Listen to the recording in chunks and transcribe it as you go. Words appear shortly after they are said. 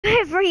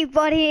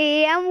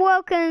Everybody, and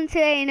welcome to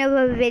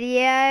another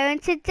video,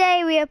 and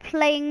today we are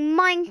playing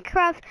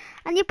Minecraft.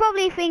 And you're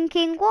probably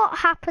thinking, what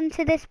happened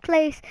to this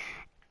place?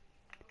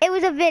 It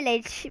was a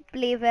village,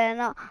 believe it or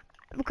not,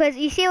 because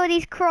you see all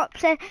these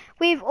crops, and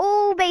we've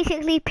all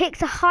basically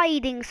picked a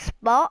hiding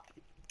spot,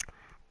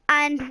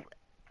 and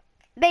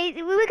we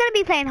were going to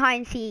be playing hide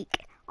and seek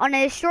on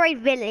a destroyed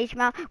village.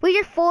 Man, we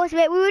just forced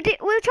it. We were trying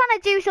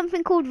to do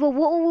something called the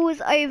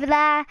walls over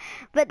there,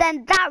 but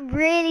then that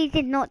really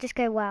did not just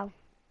go well,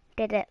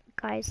 did it,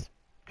 guys?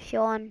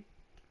 Sean,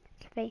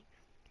 it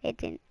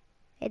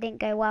didn't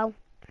go well.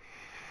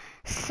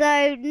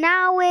 So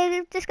now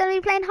we're just going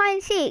to be playing hide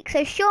and seek.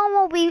 So Sean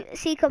will be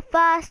seeker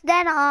first,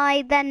 then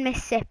I, then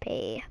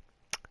Mississippi.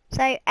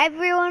 So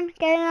everyone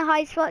get in a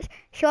hide spot.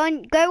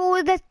 Sean, go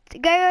over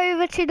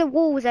to the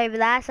walls over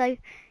there. So you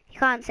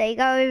can't see.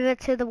 Go over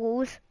to the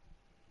walls.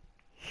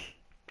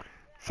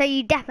 So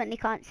you definitely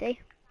can't see.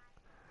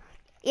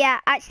 Yeah,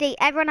 actually,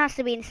 everyone has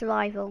to be in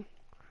survival.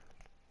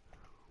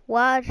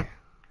 Word.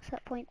 What's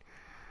that point?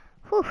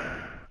 Whew.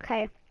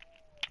 Okay.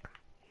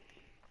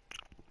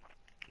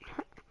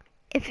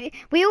 If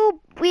we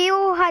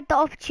all had the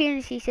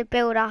opportunity to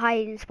build our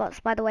hiding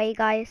spots, by the way,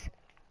 guys.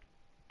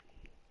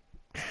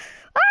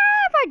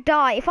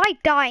 If I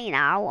die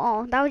now,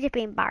 oh, that would just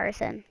be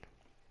embarrassing.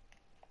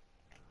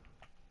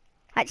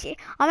 Actually,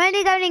 I'm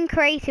only going in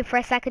creative for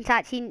a second to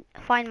actually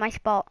find my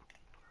spot.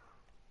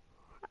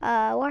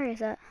 Where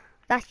is it?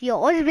 That's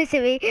yours,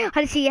 Mississippi.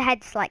 I see your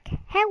head's like,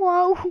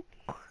 hello.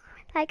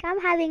 Like,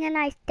 I'm having a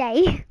nice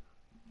day.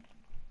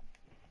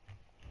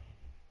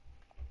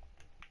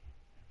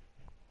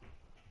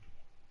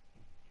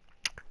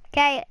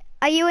 Okay,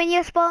 are you in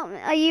your spot?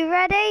 Are you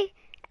ready?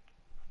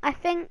 I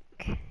think.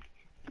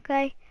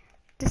 Okay,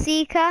 the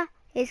seeker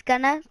is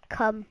gonna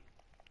come.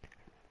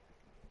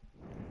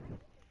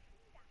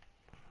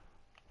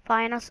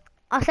 Fine,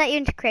 I'll set you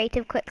into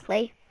creative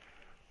quickly.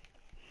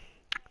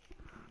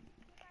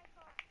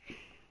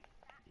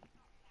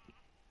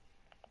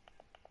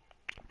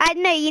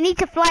 No, you need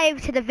to fly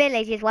over to the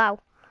village as well.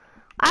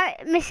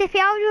 Mississippi,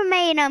 I would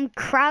remain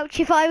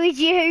crouch if I was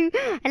you,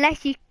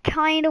 unless you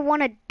kind of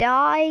want to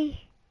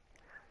die.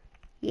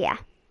 Yeah,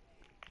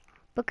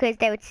 because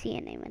they would see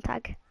your name and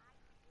tag.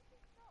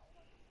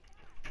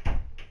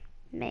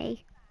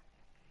 Me.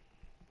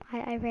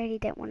 I really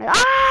don't want to.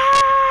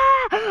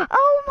 Ah!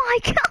 Oh my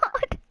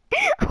god!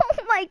 Oh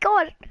my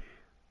god!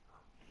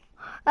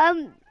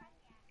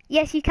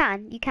 Yes, you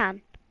can. You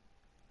can.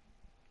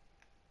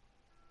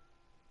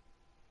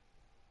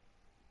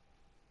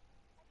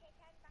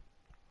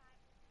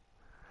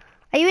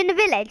 Are you in the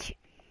village?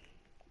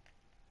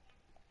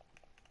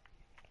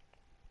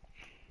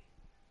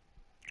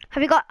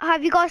 Have you got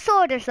a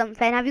sword or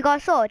something? Have you got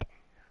a sword?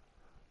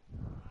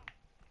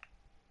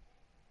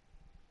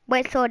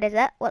 What sword is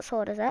it? What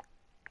sword is it?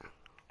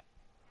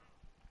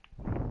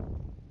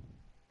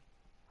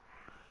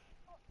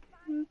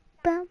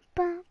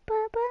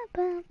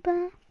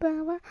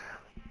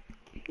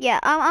 Yeah,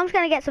 I'm just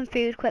gonna get some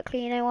food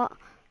quickly. You know what?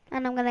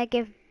 And I'm gonna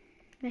give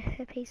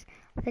Hippies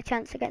the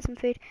chance to get some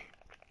food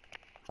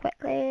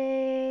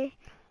quickly.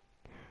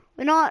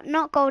 We're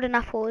not golden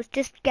apples.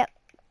 Just get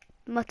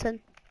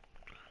mutton.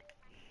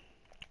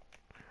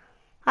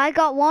 I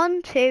got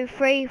 1, 2,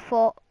 3,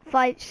 4,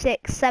 5,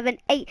 6, 7,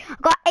 8. I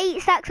got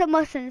 8 sacks of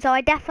mutton, so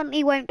I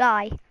definitely won't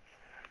die.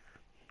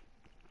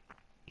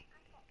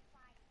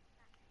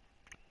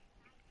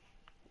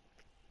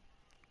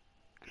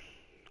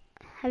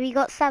 Have you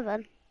got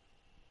 7?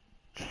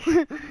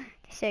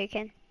 Just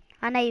joking.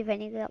 I know you've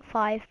only got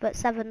 5, but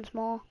 7's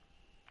more.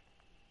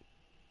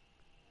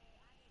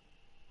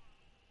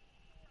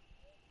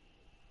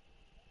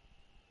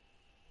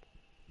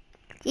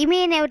 You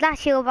mean it would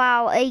last you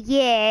about a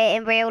year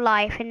in real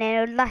life, and then it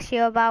would last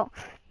you about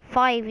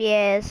 5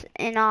 years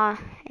in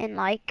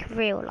like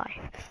real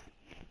life?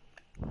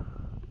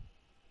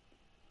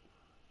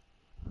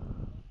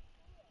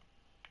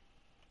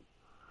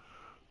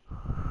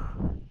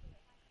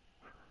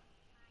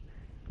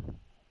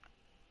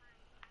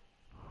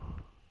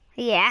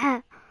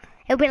 Yeah,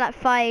 it'll be like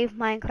 5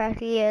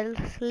 Minecraft years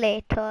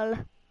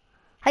later.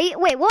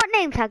 Wait, what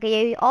name tag are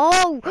you?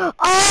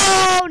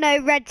 Oh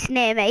no, Red's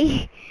near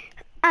me.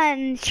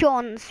 And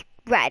Sean's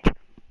red.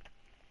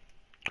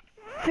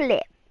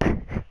 Flip.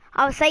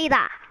 I'll say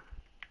that.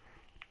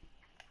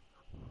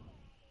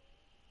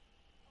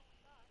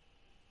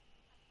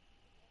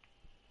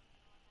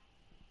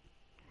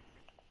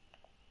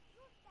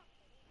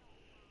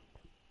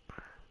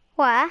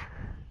 Where?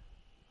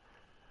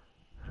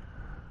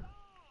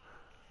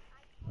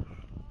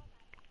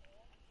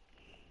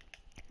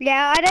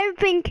 Yeah, I don't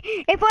think,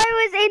 if I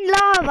was in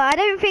lava, I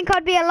don't think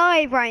I'd be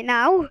alive right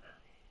now.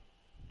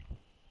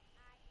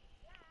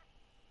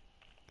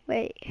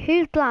 Wait,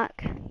 who's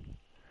black?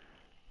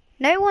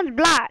 No one's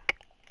black.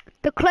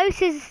 The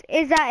closest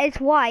is that it's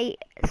white,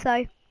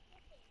 so.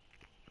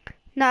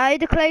 No,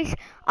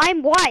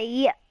 I'm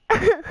white.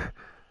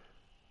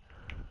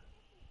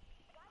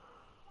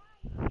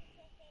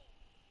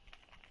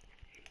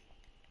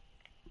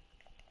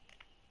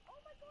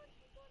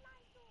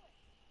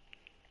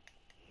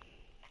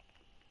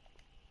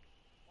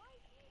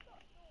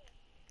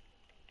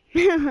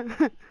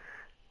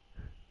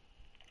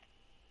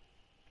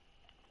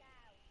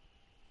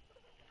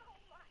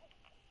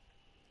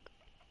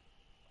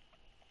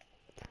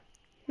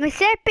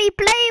 Mississippi,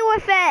 play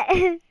with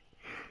it.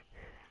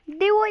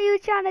 Do what you're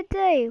trying to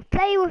do.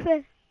 Play with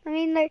it. I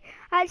mean, like,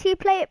 actually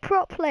play it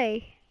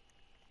properly.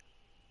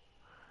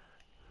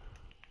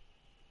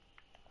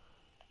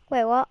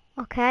 Wait, what?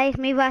 Okay, it's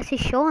me versus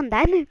Sean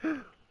then.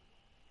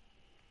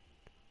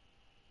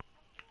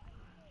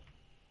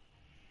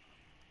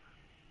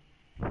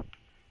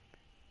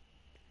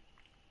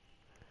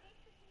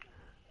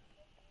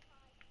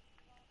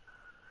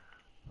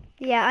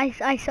 Yeah,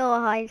 I saw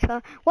a hiding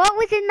spot. What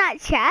was in that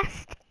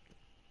chest?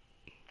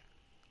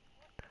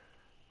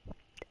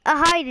 A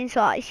hiding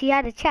spot. She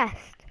had a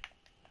chest.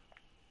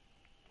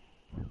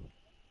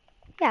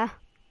 Yeah.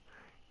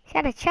 She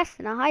had a chest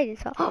and a hiding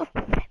spot. Oh,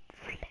 flip,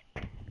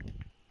 flip.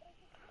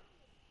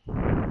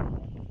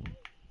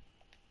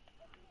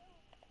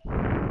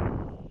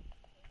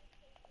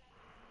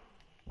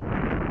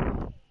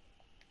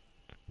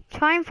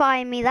 Try and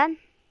find me then.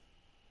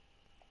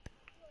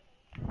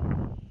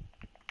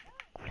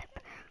 Flip.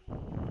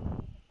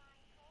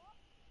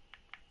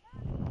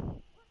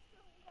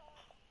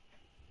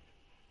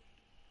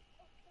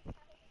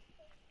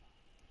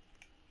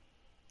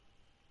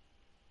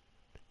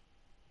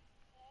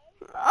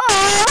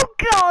 Oh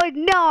God,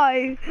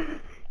 no!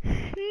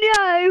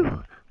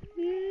 No!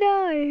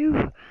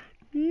 No!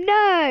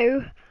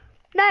 No!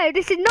 No,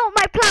 this is not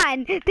my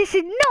plan. This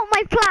is not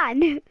my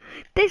plan.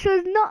 This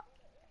was not...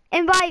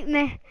 Invite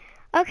me.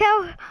 Okay,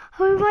 I'll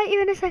invite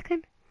you in a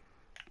second.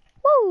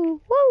 Woo, woo.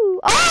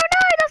 Oh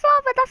no, that's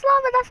lava, that's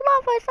lava, that's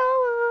lava, it's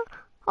lava.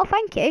 Oh,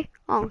 thank you.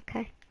 Oh,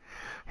 okay.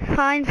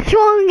 Fine,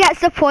 Sean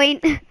gets the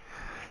point.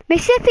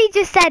 Mississippi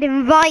just said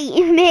invite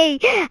me,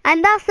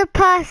 and that's the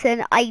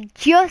person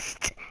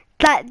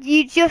that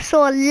you just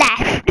saw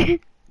left.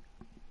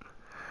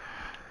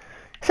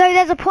 So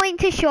there's a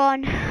point to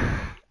Sean.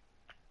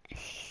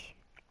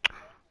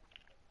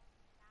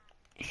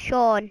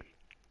 Sean.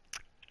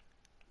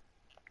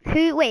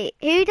 Who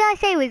did I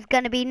say was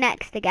going to be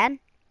next again?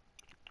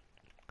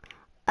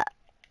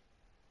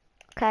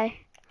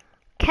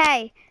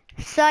 Okay,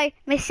 so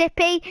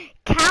Mississippi,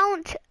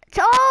 count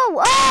to,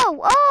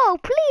 oh,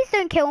 please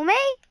don't kill me.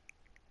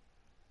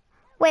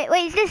 Wait,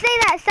 just say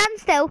that, stand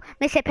still,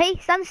 Mississippi,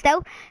 stand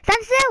still,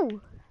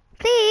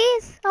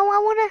 please. I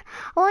want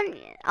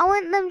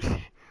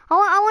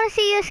to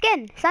see your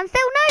skin, stand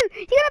still, no,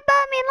 you're going to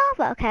burn me in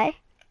lava, okay.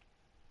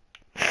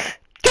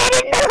 Get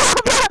in the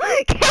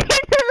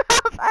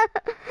lava,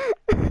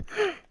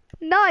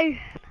 no.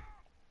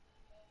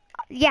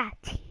 Yeah.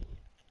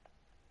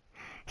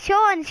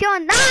 Sean, no,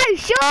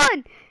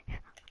 Sean!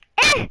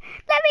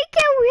 Let me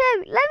kill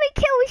him! Let me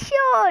kill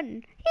Sean!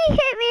 He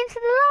hit me into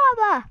the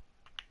lava!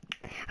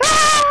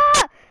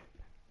 Ah!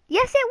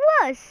 Yes, it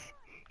was!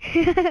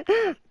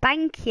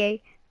 Thank you.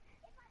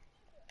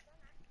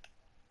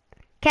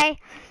 Okay,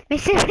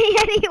 Mississippi,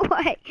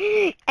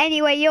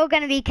 anyway, you're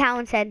gonna be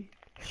counting.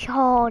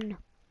 Sean.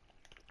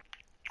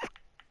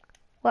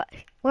 What?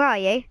 Where are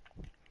you?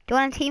 Do you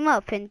wanna team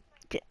up?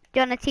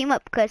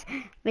 Because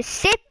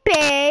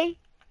Mississippi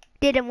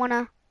didn't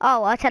wanna.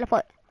 Oh, I'll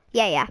teleport.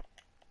 Yeah.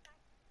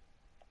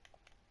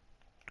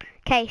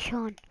 Okay,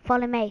 Sean,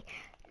 follow me.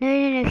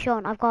 No,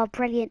 Sean, I've got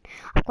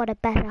a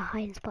better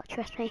hiding spot,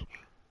 trust me.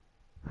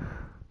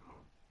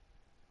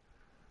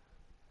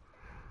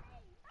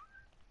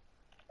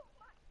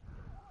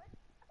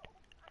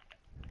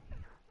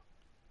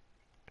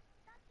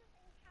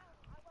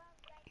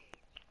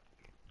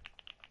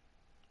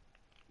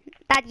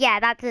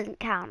 That doesn't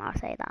count, I'll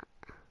say that.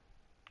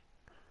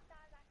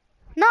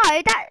 No,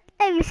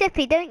 hey,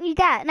 Mississippi, don't you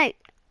dare, no.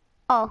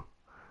 Oh,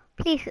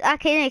 please,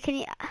 okay, no, can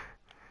you...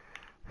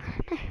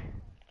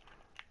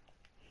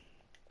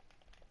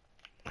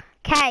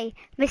 Okay,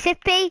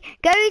 Mississippi,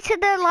 go to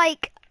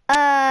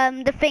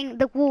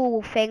the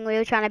wall thing we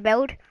were trying to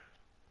build,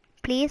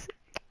 please.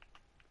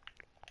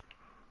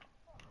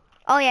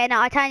 Oh yeah, no,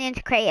 I turned you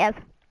into creative.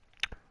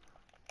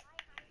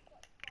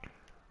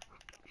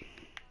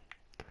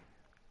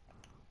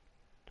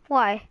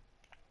 Why?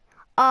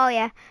 Oh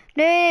yeah.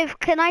 No,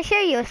 can I show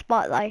you a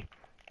spot though?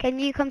 Can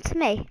you come to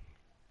me?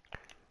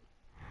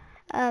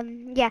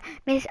 Yeah,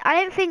 I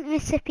don't think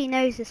Mississippi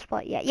knows the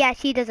spot yet. Yeah,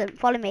 she doesn't.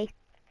 Follow me.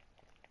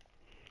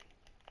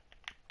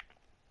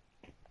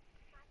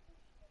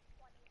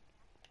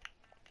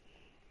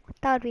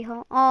 That would be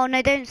hot. Oh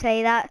no, don't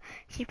say that.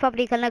 She's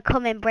probably gonna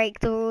come and break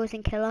the rules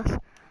and kill us.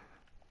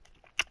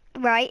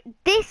 Right,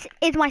 this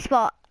is my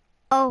spot.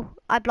 Oh,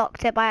 I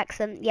blocked it by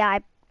accident. Yeah,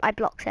 I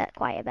blocked it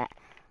quite a bit.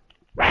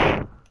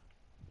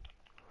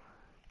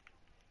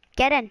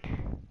 Get in.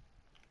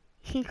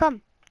 You can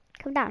come.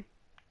 Come down.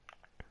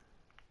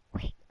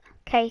 Wait.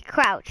 Okay,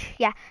 crouch.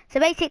 Yeah. So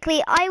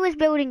basically, I was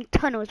building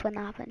tunnels when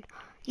that happened.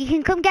 You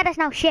can come get us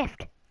now.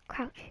 Shift.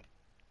 Crouch.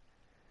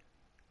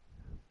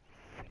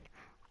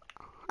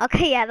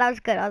 Okay, yeah, that was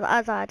good. I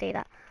was gonna do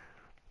that.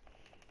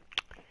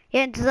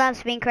 You don't deserve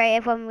to be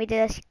creative when we do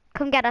this.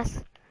 Come get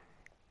us.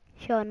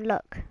 Sean,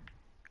 look.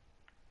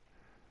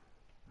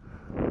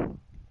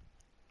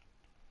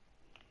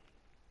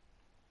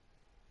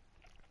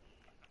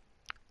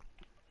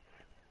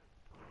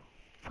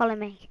 Follow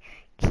me.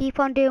 Keep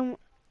on doing.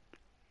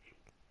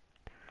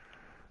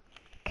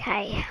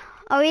 Okay.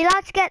 Are we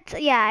allowed to get?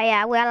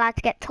 Yeah, we're allowed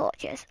to get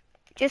torches.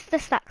 Just the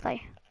stack though.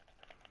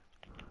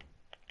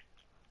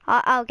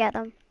 I'll get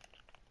them.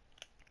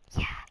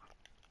 Yeah.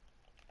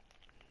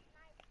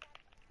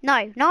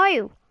 No.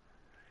 No.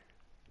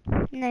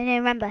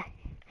 Remember.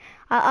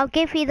 I'll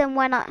give you them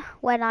when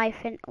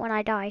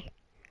I die,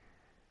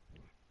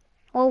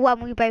 or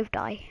when we both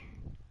die.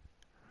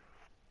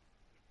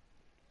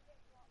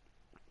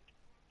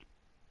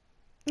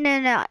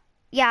 No.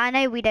 Yeah, I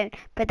know we don't.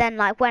 But then,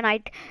 like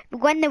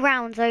when the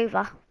round's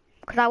over,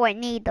 because I won't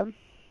need them.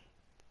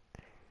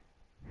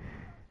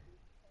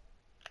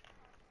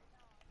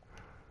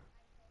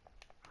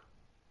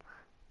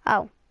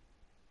 Oh.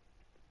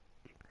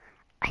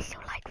 I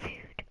still like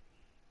food.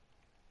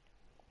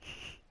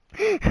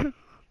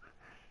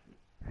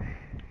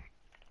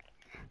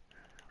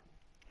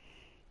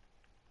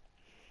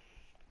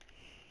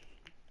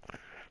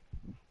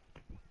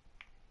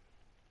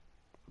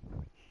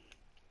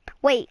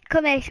 Wait,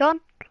 come here, Sean.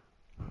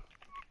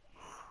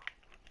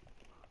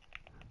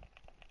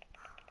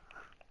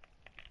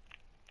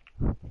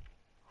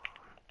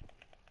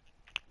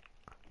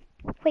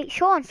 Wait,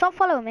 Sean, stop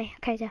following me.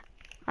 Okay, yeah.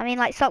 I mean,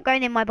 like, stop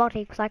going in my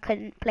body because I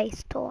couldn't place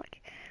a torch.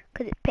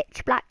 Because it's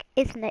pitch black,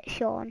 isn't it,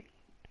 Sean?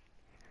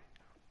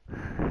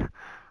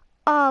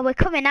 Oh, we're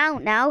coming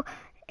out now.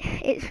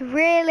 It's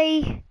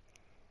really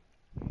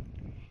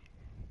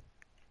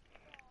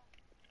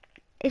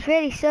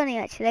sunny,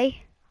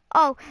 actually.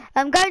 Oh,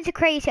 I'm going to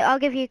creative. I'll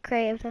give you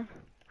creative then.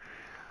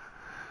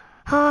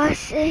 Oh,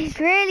 it's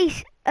really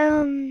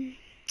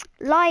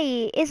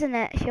light, isn't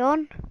it,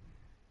 Sean?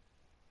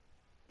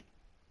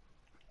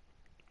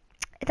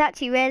 It's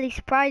actually really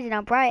surprising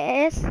how bright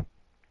it is.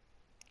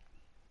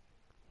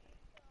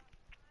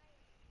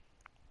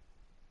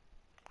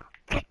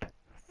 Flip.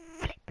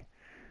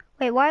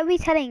 Wait, why are we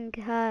telling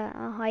her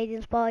a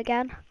hiding spot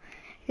again?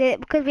 Is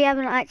it because we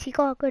haven't actually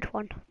got a good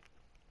one?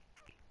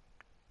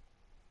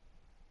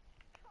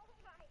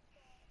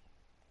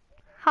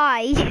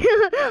 Hi.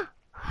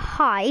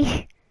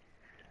 Hi.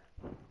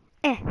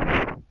 Eh.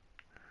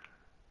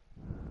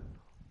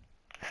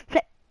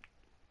 Flip.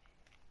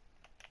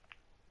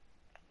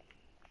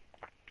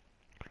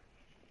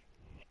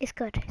 It's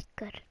good.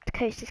 The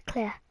coast is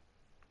clear.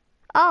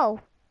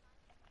 Oh.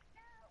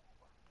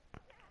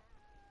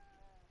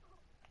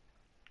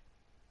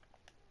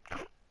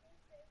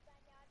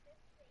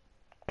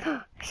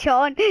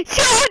 Sean!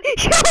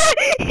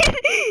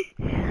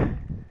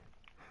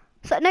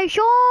 So, no,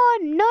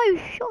 Sean! No,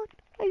 Sean!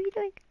 What are you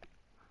doing?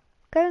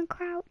 Go and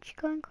crouch.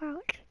 Sean.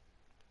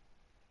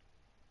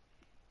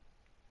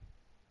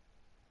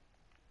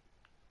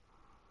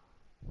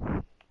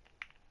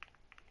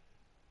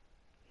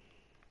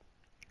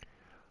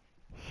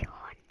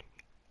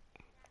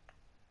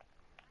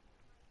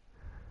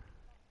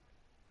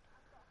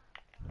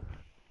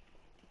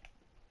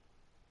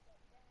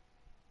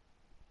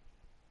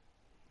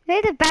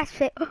 They're the best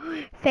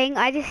thing.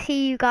 I just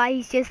see you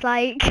guys just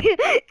like,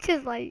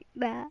 just like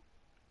that.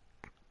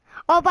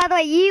 Oh, by the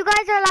way, you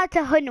guys are allowed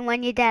to hunt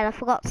when you're dead. I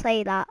forgot to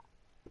say that.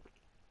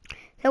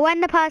 So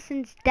when the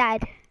person's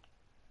dead.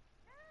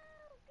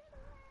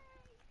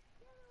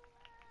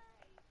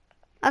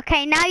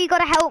 Okay, now you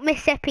gotta help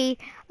Mississippi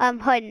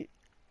hunt.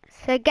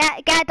 So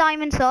get a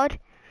diamond sword.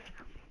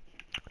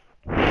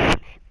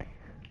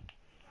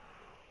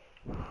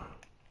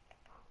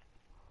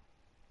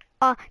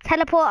 Oh,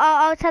 teleport.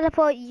 I'll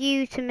teleport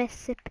you to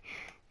Mississippi.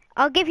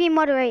 I'll give you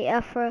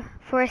moderator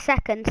for a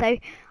second, so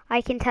I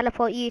can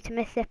teleport you to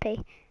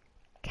Mississippi.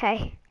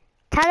 Okay.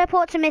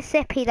 Teleport to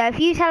Mississippi though. If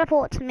you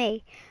teleport to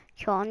me,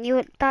 Sean,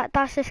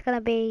 that's just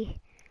gonna be.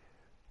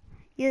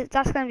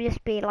 That's gonna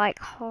just be like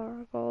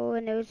horrible,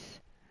 and it was.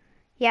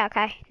 Yeah.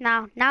 Okay.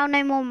 Now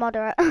no more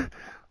moderate.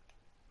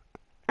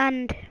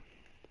 And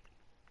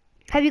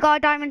have you got a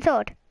diamond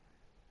sword?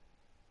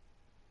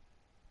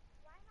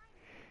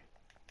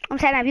 I'm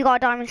saying, have you got a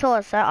diamond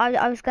sword? So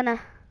I was gonna.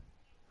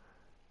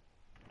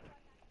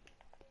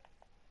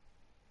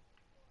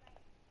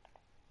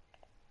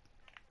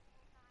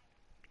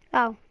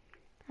 Oh.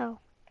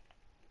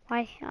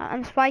 Why?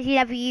 I'm surprised you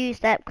never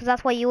used it, because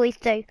that's what you always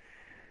do.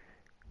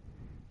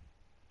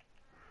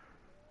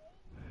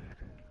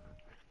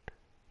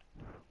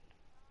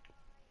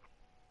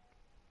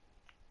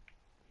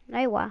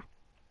 Nowhere.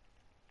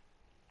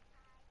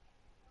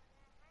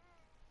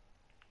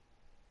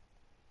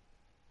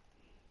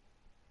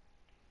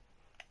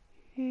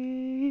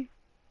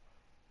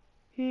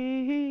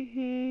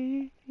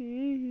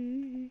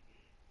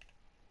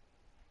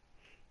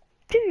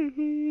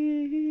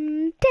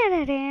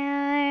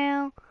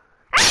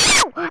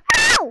 Ow!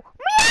 Ow!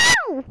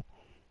 Meow!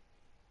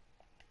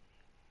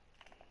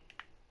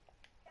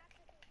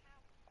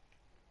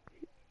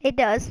 It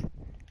does.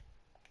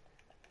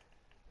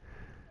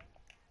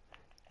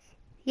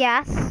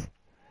 Yes.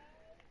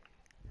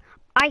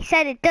 I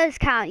said it does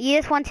count. You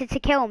just wanted to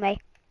kill me.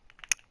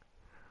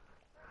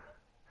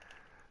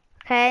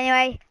 Okay,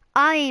 anyway,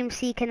 I am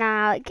seeking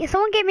out.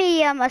 Someone give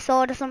me a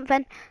sword or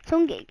something.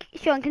 Sean,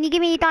 can you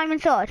give me a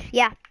diamond sword?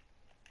 Yeah.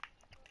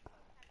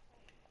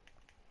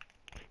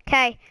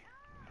 Okay.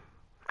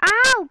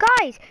 Ow,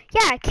 guys.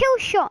 Yeah, kill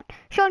Sean.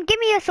 Sean, give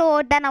me a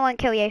sword, then I won't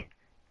kill you.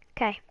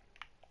 Okay.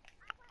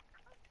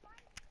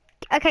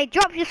 Okay,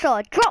 drop your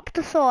sword. Drop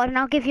the sword, and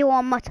I'll give you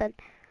one mutton.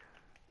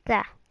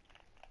 There.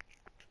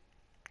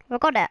 I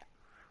got it.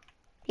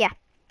 Yeah.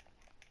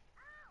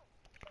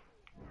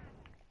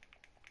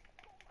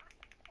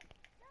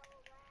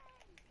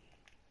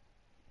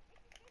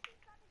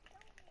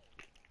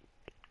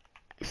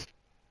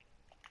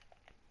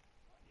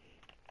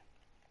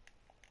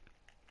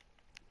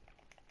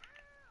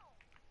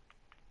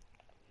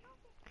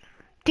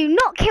 Do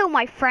not kill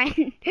my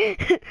friend.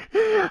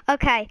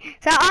 Okay,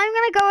 so I'm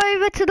gonna go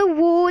over to the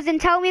walls and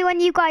tell me when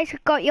you guys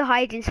got your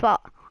hiding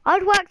spot.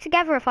 I'd work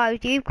together if I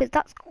was you, because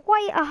that's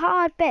quite a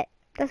hard bit.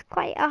 That's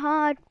quite a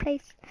hard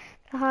place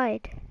to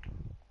hide.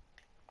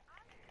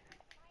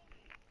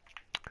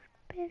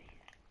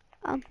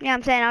 Yeah,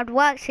 I'm saying I'd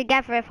work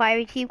together if I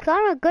was you, because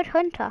I'm a good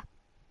hunter.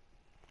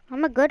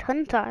 I'm a good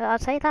hunter, I'll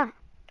say that.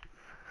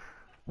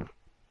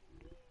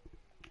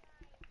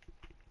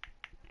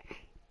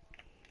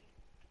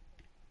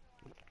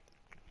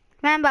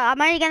 Remember, I'm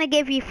only going to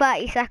give you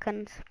 30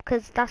 seconds,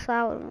 because that's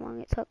how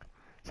long it took.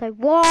 So,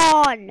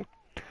 1,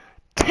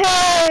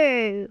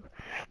 2,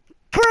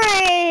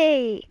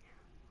 3,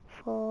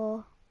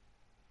 4,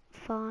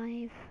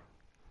 5,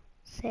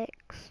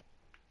 6,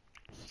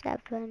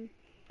 7,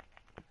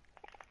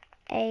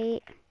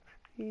 8,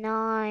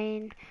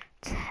 9,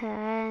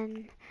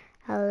 10,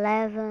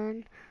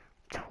 11,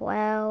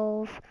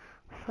 12,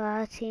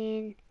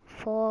 13,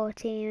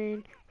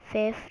 14,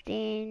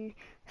 15,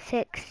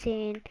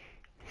 16,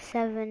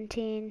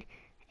 17,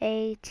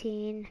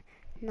 18,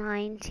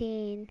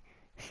 19,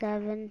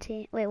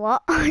 17, wait,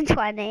 what?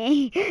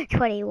 20,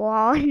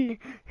 21,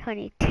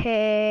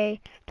 22,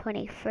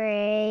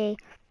 23,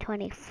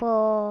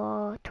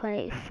 24,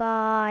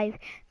 25,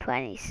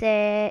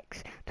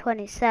 26,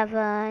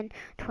 27,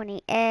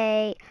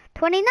 28,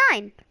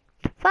 29,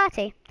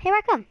 30. Here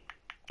I come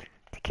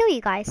to kill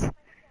you guys.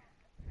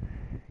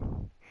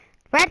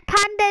 Red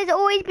Panda's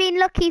always been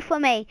lucky for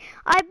me.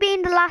 I've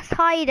been the last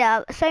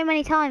hider so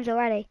many times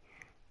already.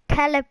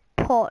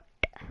 Teleport.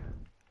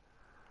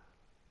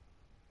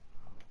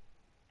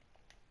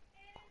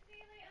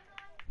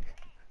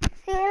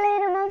 See you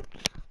later, Mum.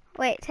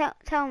 Wait,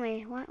 tell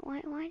me, why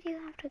do you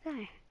have to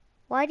go?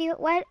 Why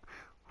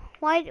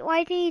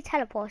do you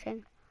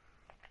teleporting?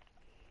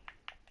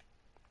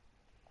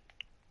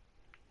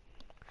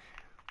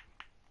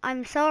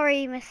 I'm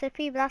sorry,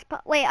 Mississippi, but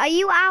that's wait, are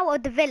you out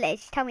of the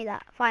village? Tell me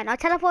that. Fine, I'll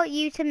teleport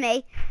you to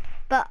me,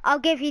 but I'll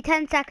give you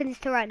 10 seconds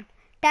to run.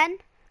 10,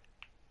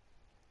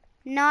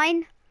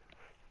 9,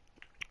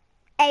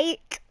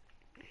 8,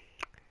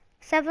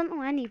 7.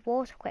 Oh, I need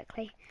water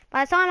quickly.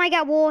 By the time I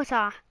get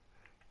water,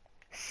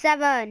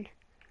 7,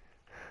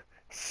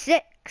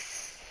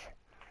 6,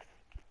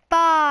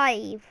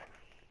 5,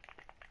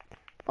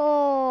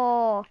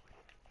 4,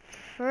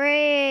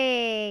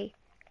 3,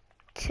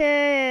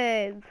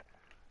 2,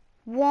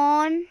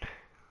 1.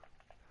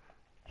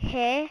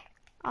 Here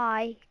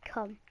I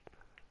come.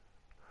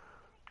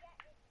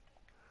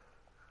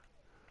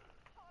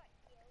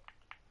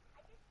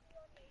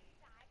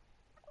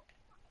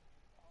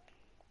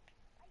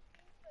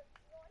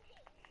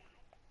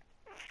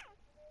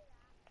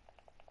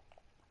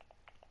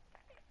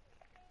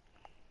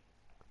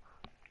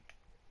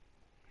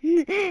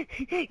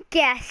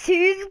 Guess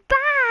who's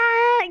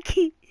back?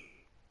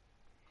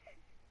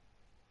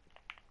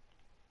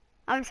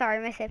 I'm sorry,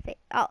 Mississippi.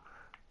 Oh,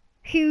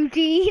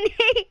 Houdini.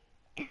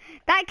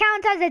 That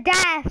counts as a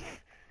death.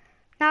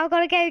 Now I've got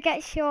to go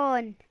get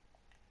Sean.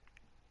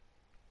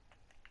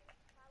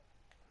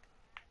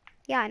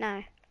 Yeah, I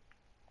know.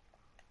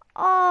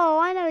 Oh,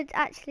 I know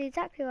actually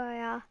exactly where I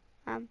are.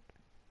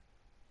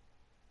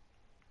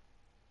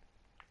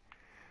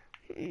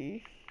 Hmm.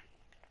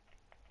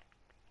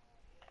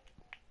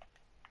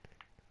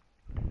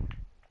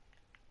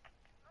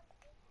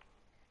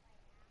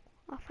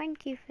 Well,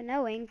 thank you for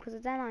knowing,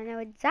 because then I know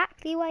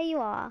exactly where you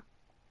are.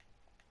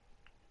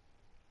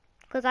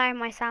 Because I have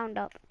my sound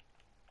up.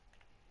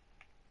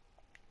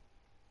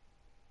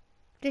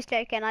 Just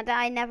joking,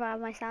 I never have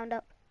my sound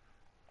up.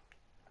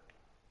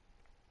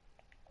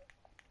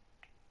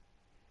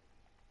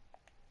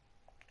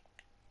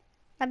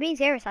 I'm being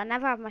serious, I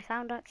never have my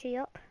sound actually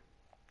up.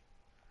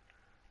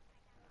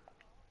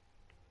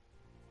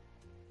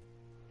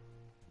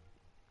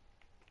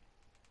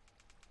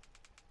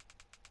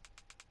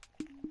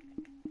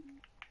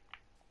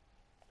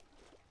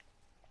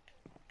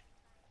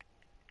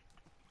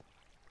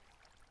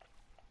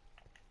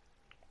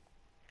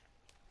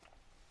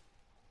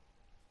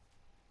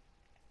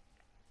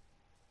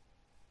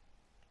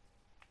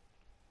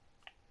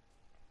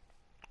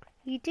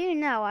 You do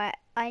know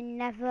I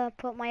never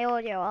put my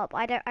audio up.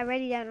 I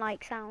really don't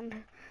like sound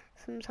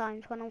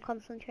sometimes when I'm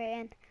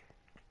concentrating.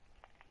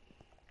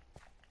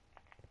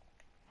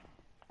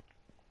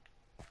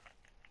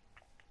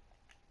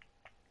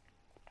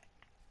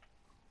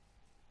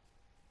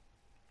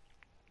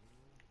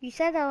 You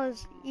said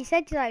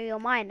that you're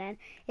mining.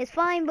 It's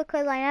fine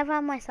because I never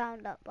have my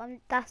sound up.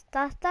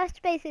 That's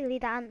basically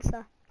the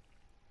answer.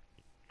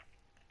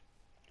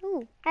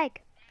 Ooh, egg.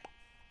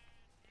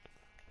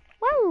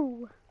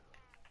 Whoa.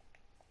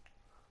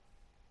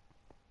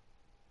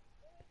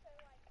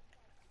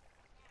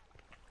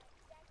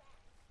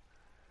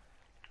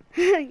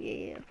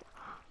 Yeah.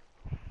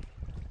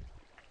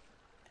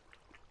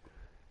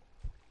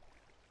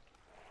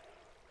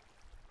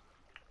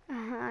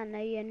 No,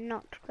 you're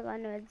not, because I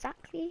know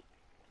exactly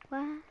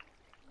where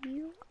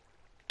you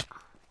are.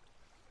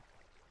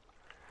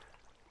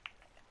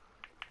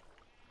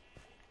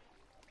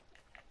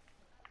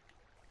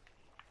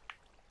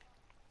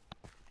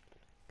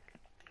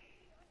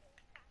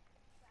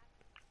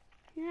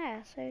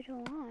 Yeah, so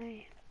do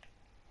I.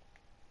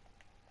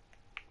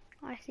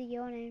 I see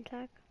your name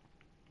tag.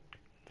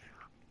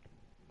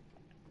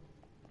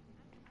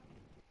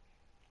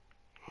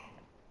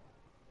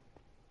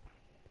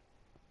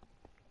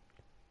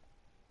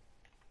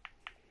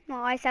 No,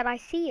 I said I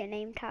see your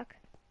name tag.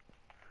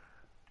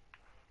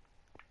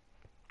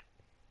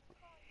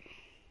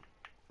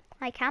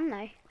 I can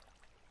though.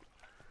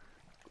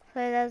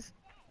 So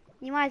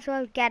you might as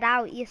well get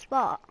out your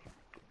spot.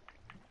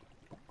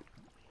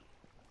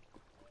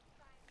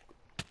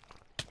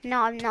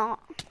 No, I'm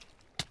not.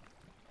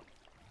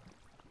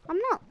 I'm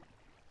not.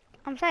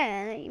 I'm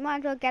saying that you might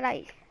as well get out.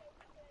 It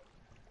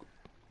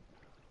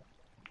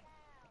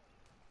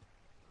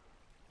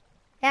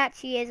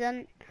actually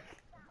isn't.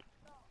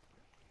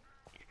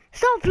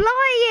 Stop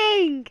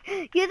lying!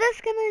 You're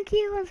just gonna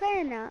keep on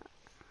saying that.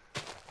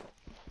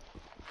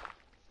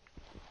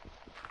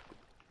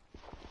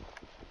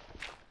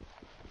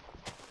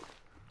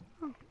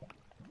 Oh.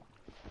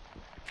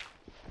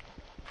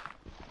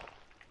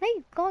 No,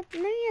 God,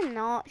 no, you're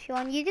not,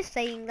 Sean. You're just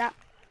saying that.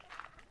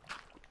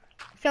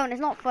 Sean,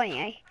 it's not funny,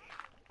 eh?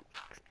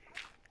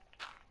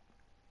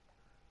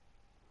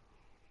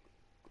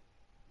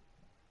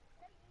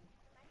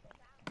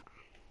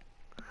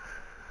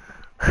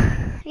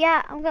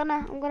 Yeah, I'm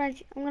gonna invite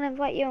you. I'm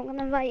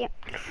gonna invite you.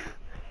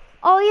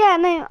 Oh yeah,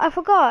 no, I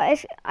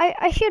forgot.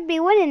 I should be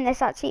winning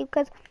this actually,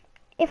 because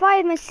if I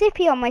had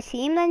Mississippi on my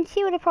team, then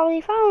she would have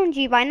probably found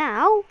you by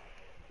now.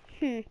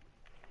 That's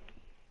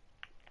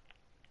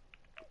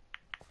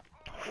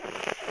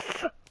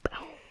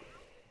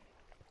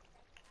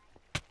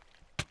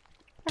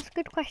a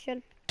good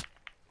question.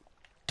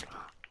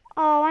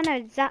 Oh, I know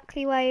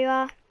exactly where you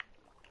are.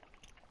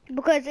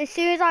 Because as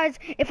soon as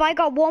if I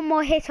got one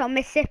more hit on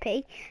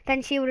Mississippi,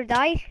 then she would have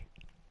died.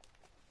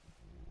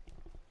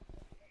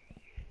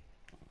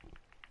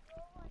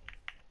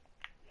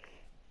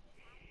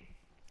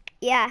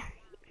 Yeah.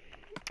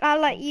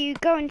 I'll let you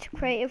go into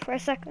creative for a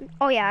second.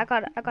 Oh yeah,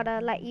 I gotta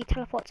let you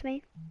teleport to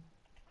me.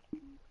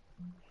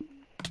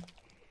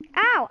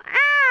 Ow!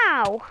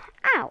 Ow!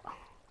 Ow!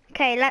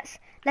 Okay, let's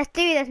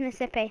do this,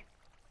 Mississippi.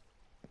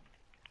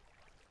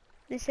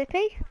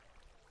 Mississippi?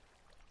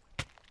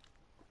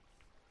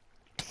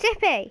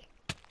 Mississippi!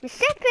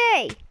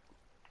 Mississippi!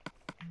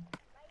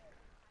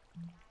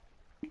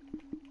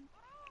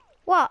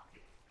 What?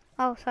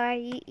 Oh,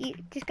 sorry. You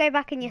just go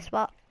back in your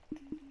spot.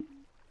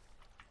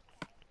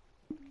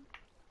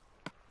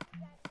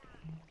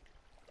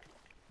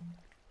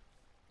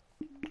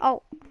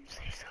 Oh, I'm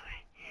so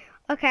sorry.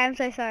 Okay, I'm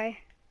so sorry.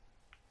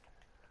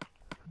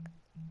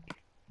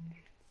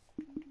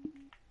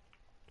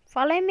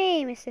 Follow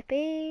me,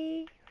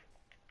 Mississippi.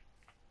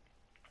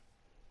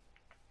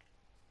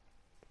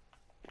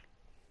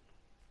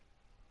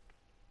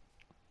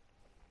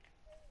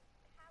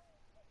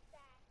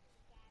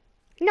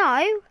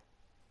 No.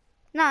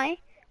 No.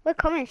 We're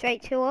coming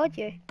straight towards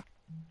you.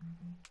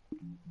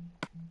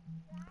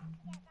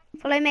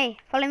 Follow me.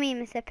 Follow me,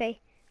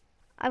 Mississippi.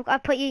 I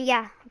put you,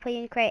 yeah. I put you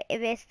in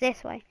creative. It's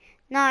this way.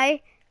 No.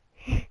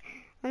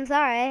 I'm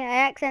sorry.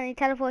 I accidentally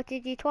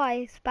teleported you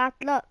twice. Bad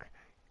luck.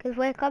 Because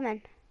we're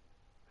coming.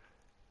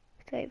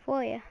 Straight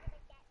for you.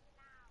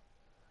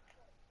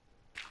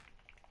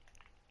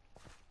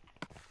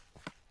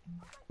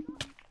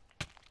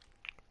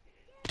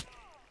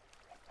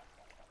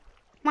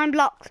 Mine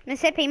blocks.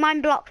 Mississippi,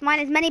 mine blocks. Mine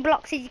as many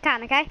blocks as you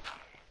can, okay?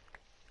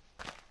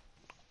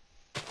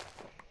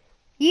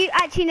 You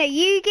actually no,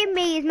 you give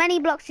me as many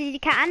blocks as you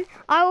can.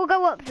 I will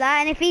go up there,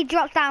 and if he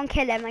drops down,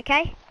 kill him,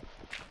 okay?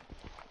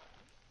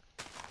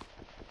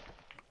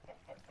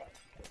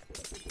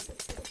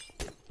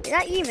 Is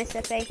that you,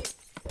 Mississippi?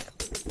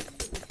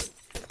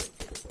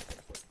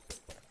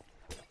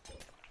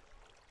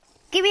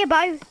 Give me a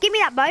bow. Give me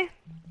that bow.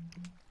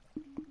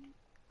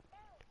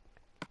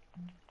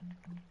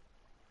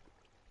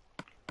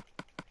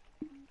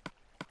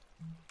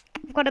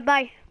 I've got a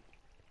bow.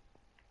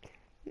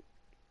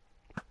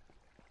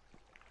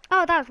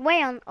 Oh, that was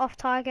way off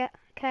target.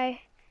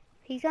 Okay,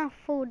 he's gonna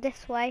fall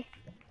this way.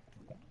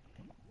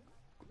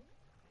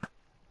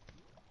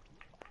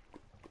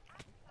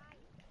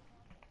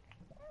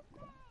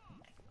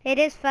 It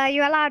is fair.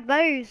 You're allowed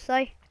bows,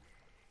 so.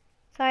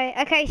 Sorry.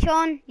 Okay,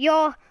 Sean,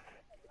 you're.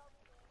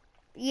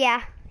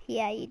 Yeah,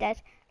 you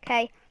did.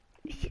 Okay,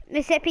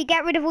 Mississippi,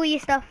 get rid of all your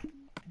stuff.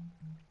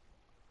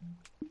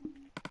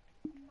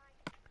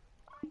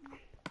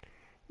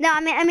 No,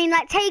 I mean,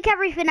 like, take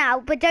everything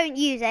out, but don't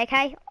use it,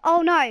 okay?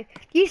 Oh no,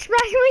 you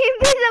splashed me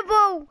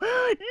invisible.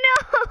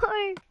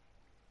 No.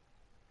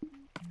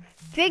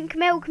 Drink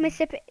milk,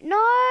 Mississippi. No,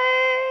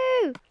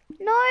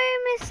 no,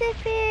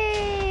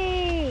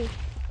 Mississippi.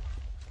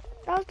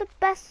 That was the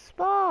best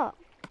spot.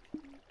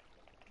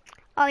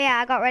 Oh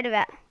yeah, I got rid of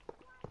it.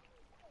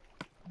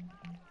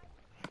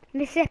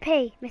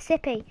 Mississippi,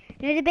 Mississippi.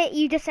 You know the bit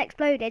you just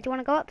exploded? Do you want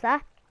to go up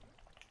there?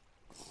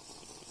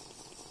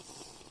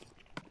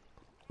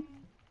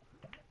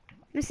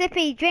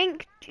 Mississippi,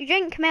 drink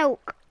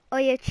milk, or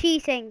you're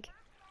cheating.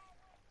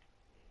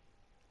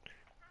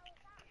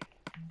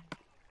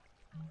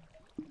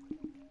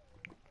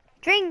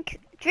 Drink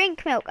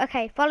milk.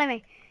 Okay, follow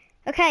me.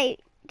 Okay,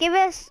 give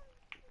us.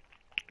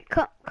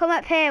 Come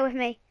up here with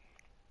me,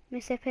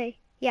 Mississippi.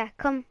 Yeah,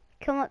 come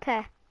up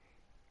here.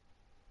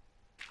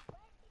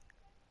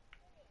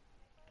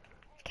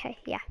 Okay,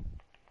 yeah.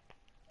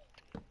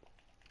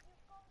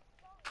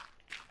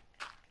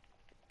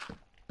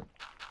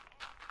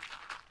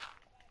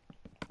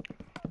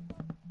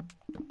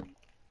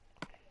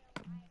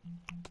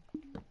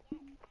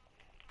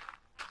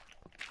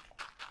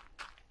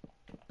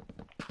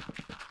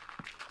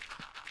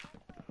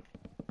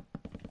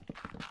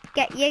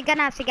 You're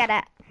gonna have to get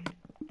it.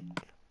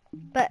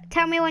 But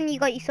tell me when you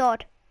got your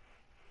sword.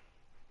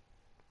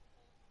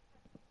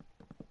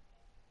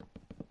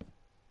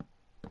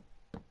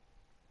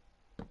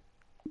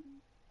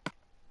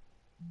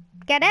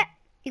 Get it?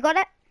 You got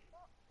it?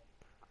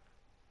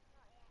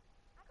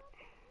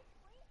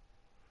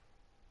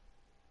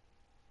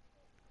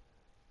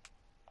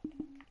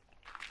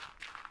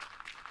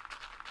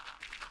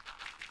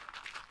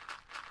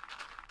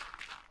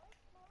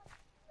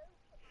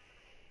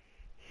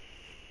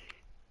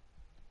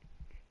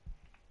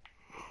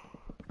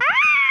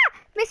 Ah!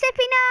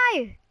 Mississippi,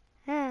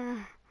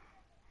 no!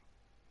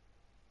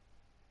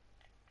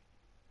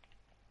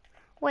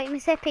 Wait,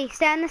 Mississippi,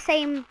 stay on the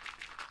same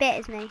bit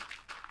as me.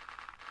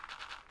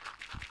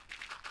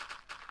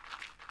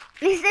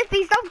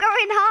 Mississippi, stop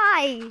going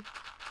high!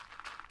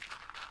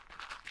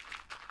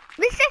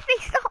 Mississippi,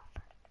 stop!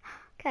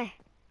 Okay.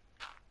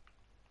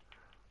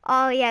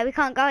 Oh yeah, we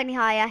can't go any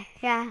higher,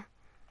 yeah.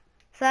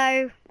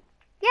 So,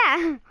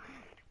 yeah.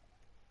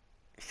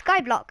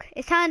 Skyblock.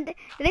 It's turned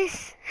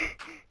this.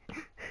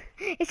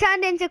 It's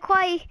turned into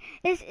quite.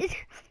 This is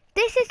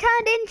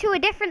turned into a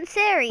different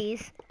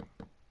series.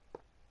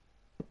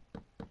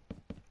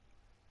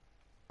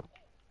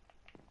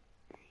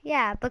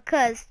 Yeah,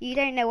 because you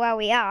don't know where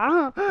we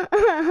are.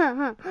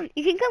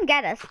 You can come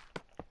get us.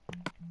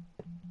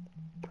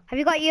 Have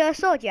you got your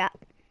sword yet?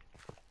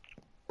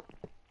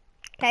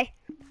 Okay.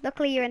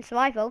 Luckily you're in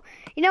survival.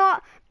 You know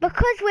what?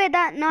 Because we're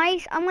that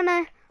nice, I'm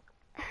gonna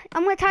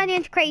turn you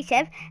into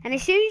creative, and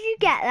as soon as you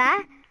get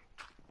there,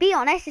 be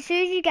honest, as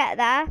soon as you get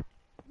there,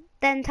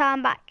 then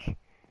turn back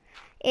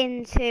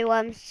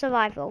into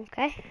survival,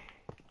 okay?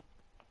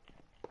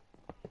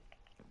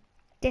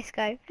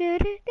 Disco.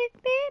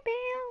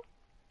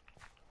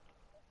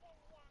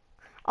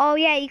 Oh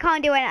yeah, you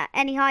can't do it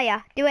any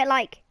higher. Do it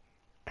like,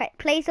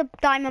 place a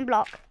diamond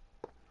block.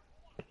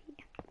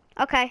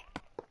 Okay.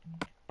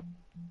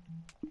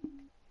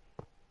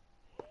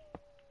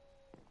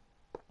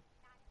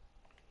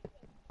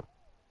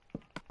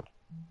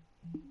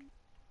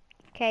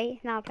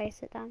 Okay, now place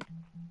it down.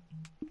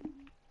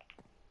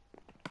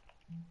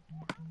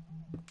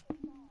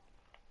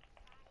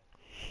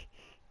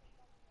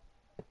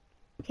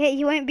 Yeah,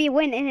 you won't be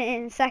winning it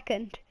in a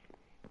second.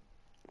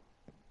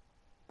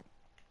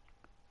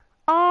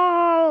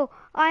 Oh,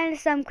 I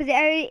understand, because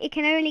it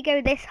can only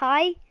go this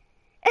high.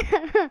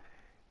 That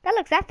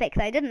looks epic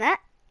though, doesn't it?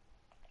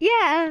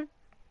 Yeah.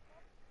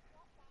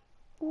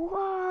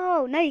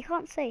 Whoa, no, you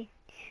can't see.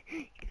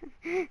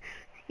 You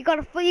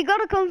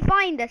gotta come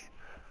find us.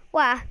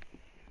 Where?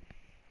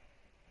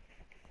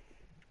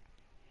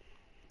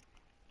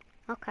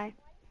 Okay.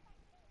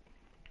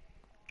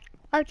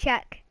 I'll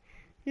check.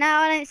 No,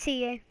 I don't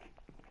see you.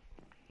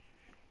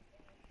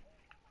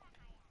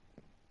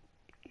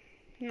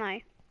 No.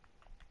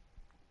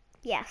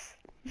 Yes.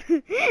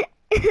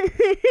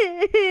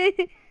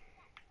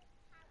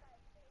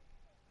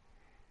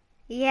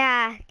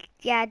 Yeah,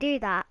 do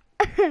that.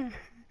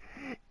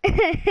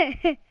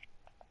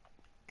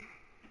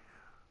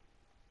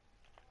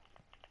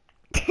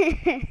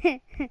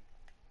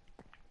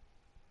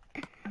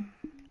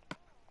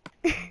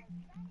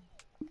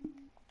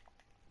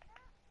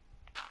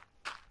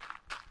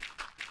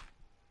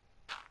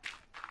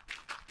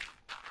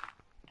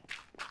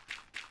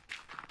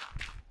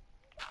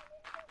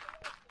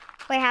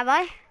 Wait, have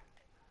I?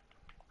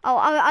 Oh,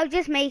 I was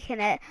just making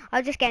it. I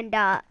was just getting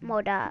dirt,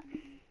 more dirt.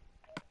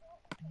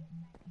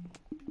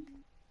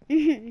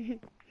 You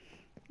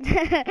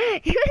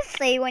will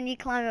see when you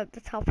climb up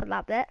the top of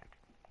that bit.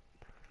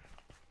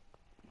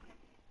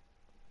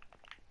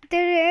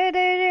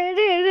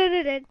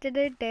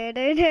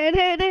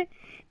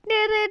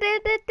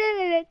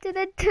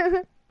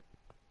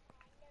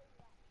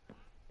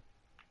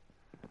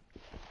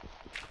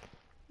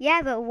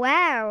 Yeah, but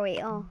where are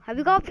we? Oh, have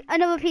we got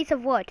another piece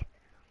of wood?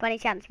 By any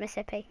chance,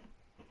 Mississippi?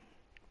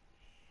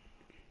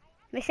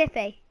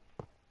 Mississippi?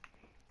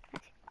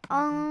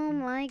 Oh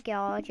my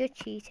god, you're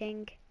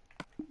cheating.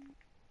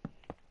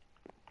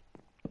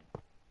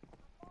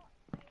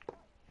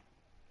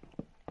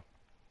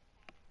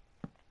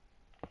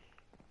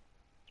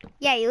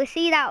 Yeah, you'll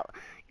see that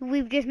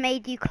we've just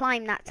made you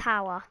climb that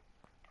tower.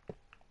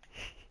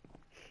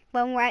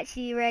 When we're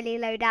actually really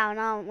low down,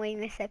 aren't we,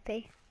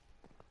 Mississippi?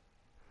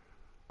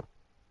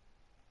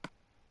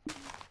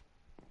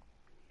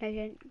 No,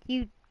 don't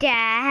you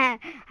dare!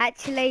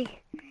 Actually,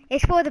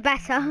 it's for the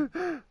better.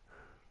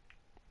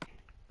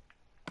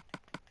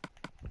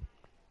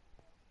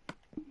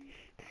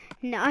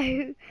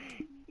 No,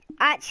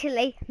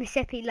 actually,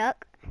 Mississippi,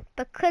 look,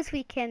 because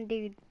we can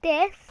do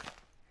this,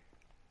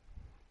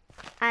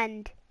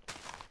 and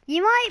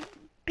you might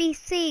be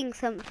seeing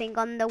something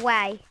on the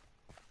way.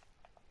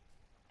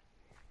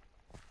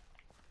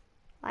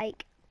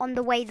 Like, on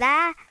the way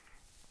there.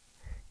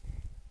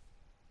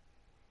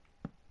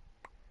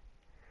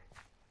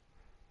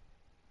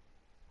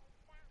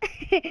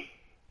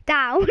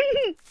 Down.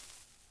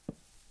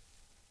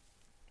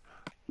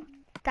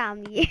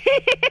 Down you.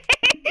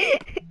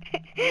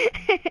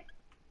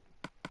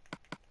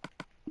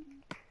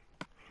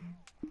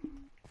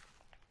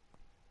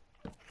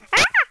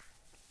 Ah!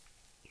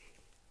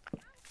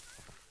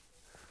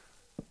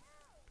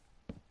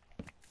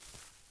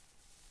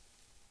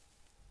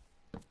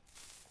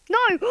 No!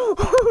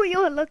 Oh,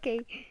 you're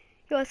lucky.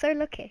 You're so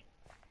lucky.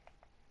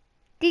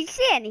 Did you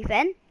see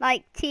anything?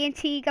 Like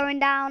TNT going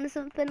down or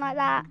something like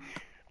that?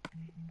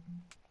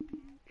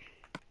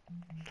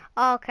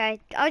 Oh, okay,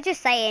 I was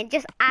just saying,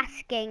 just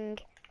asking.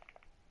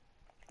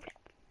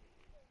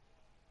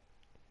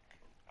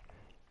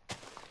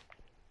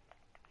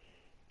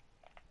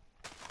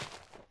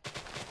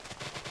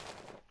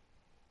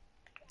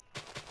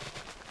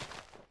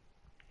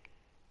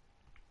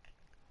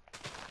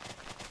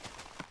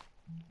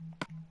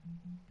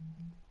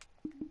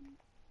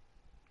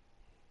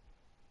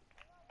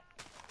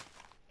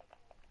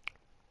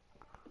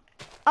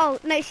 Oh,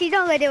 no, she's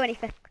not going to do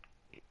anything.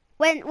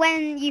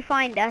 When you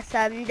find us,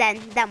 then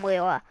we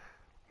will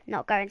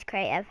not go into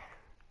creative.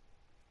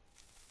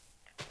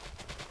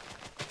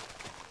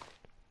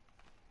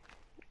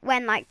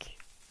 When, like,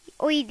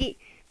 all you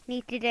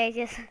need to do is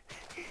just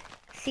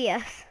see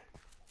us.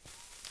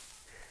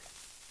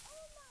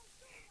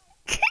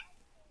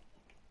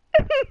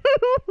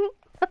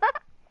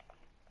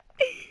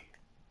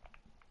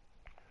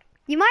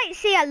 You might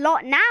see a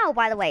lot now,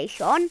 by the way,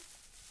 Sean.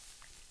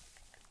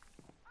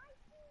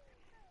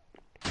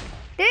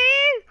 Do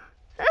you?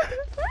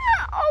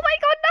 Oh my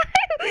god, no!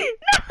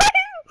 No!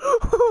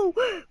 Oh,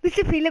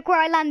 Mississippi, look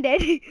where I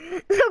landed.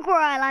 Look where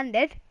I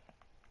landed.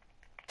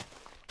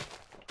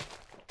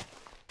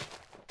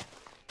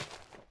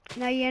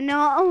 No, you're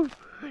not.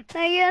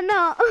 No, you're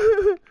not.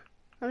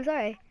 I'm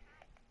sorry.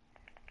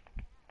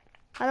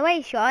 By the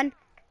way, Sean.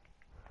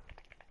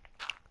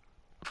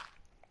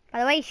 By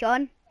the way,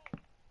 Sean.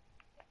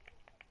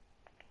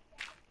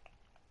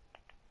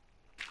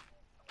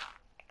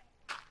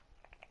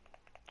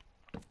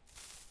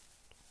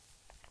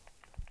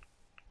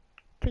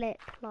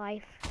 Flip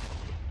life.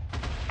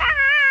 Ah!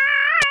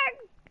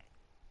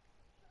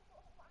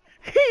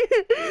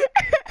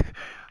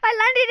 I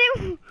landed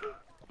in.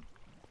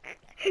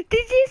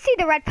 Did you see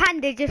the red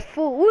panda just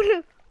fall?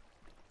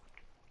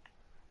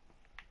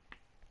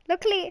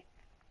 Luckily.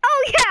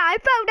 Oh yeah, I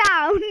fell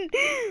down.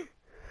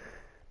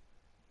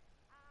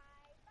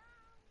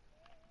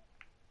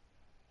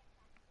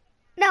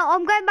 No,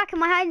 I'm going back in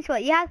my hiding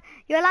spot.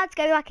 You're allowed to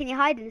go back in your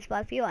hiding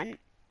spot if you want.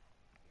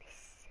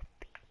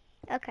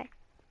 Okay.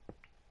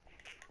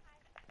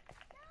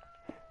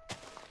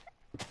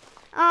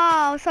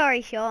 Oh,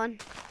 sorry, Sean.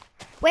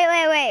 Wait.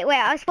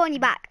 I'll spawn you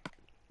back.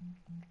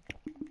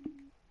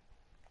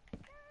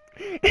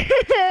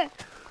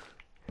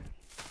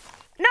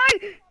 No!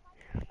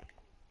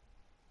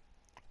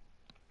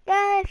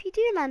 Yeah, if you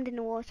do land in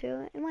the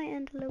water, it might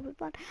end a little bit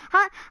bad.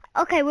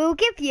 Okay, we'll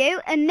give you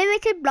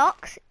unlimited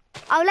blocks.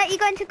 I'll let you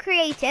go into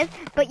creative,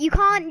 but you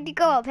can't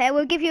go up here.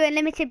 We'll give you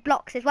unlimited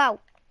blocks as well.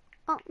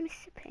 Oh,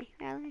 Mississippi,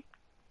 really?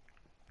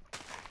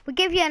 We'll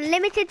give you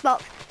unlimited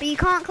blocks, but you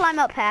can't climb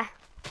up here.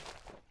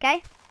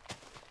 Okay?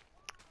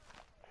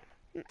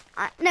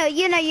 No,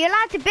 you know, you're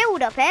allowed to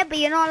build up here, but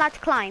you're not allowed to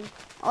climb.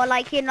 Or,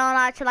 like, you're not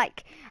allowed to,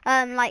 like,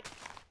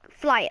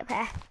 fly up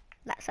here.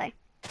 Let's say.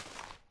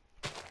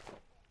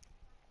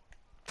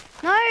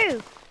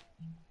 No!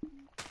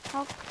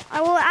 I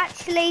will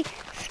actually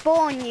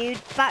spawn you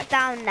back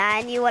down there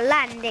and you will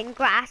land in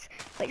grass,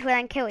 which will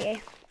then kill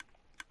you.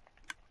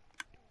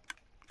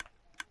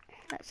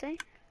 Let's see.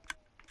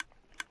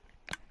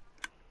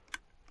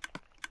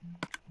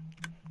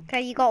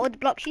 Okay, you got all the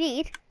blocks you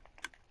need.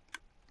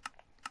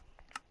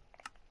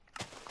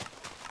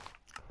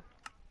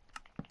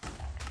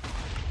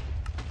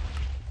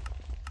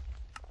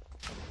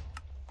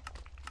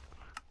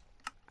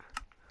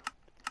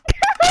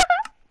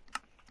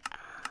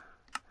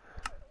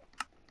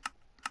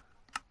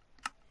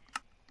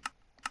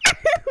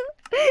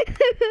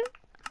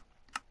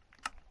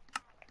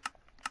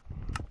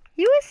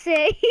 You will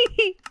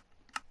see.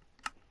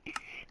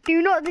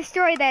 Do not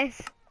destroy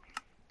this.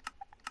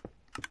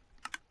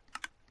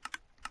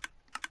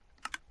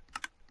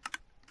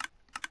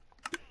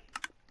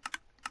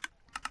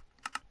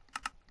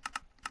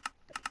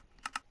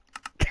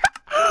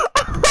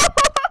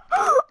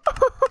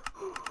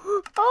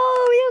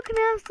 Oh, you can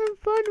have some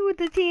fun with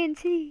the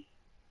TNT.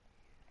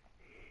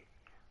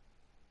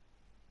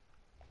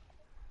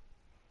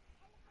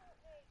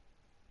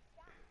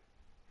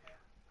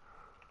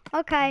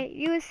 Okay,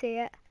 you will see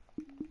it.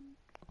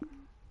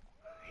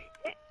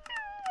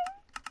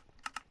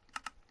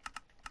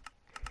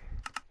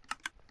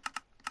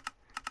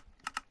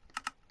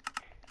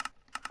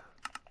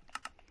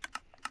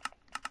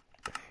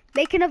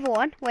 Make another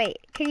one. Wait,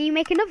 can you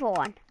make another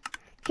one?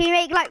 Can you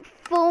make like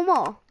 4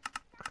 more?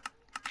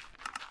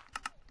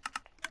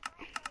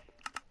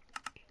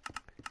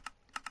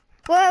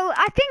 Well,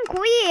 I think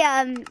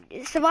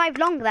we survived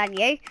longer than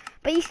you,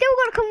 but you still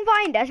gotta come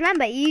find us.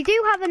 Remember, you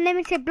do have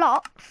unlimited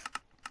blocks.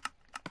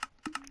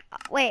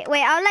 Wait,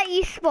 I'll let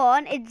you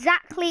spawn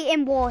exactly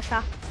in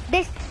water.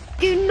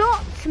 Do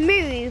not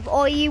move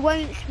or you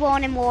won't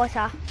spawn in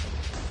water.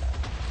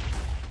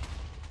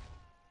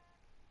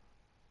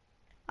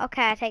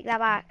 Okay, I take that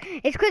back.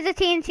 It's because the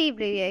TNT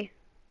blew you.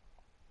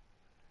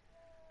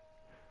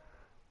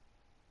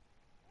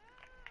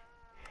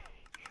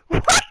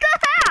 What the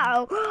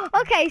hell?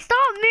 Okay,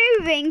 start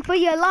moving for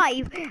your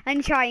life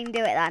and try and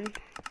do it then.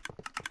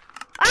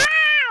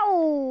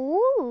 Ow!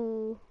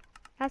 Ooh,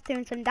 that's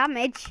doing some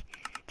damage.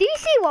 Do you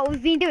see what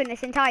we've been doing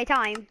this entire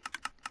time?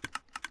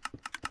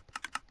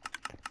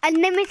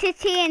 Unlimited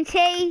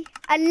TNT,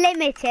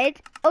 unlimited,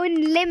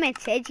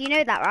 you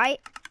know that, right?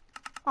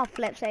 Oh,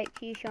 flip's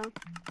sake, you Sean.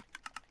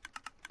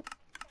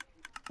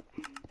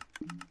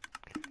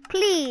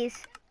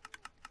 Please.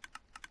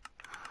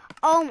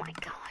 Oh my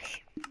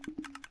gosh.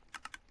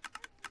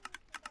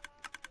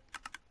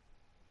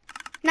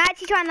 Now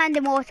actually try and land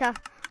in water.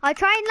 I'll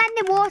try and land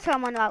in water,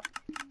 I'm on about.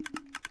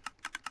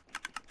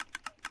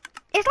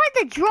 It's like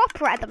the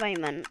dropper at the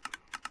moment.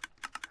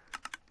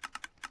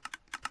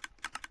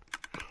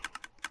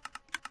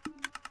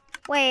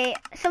 Wait,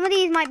 some of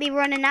these might be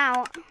running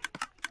out.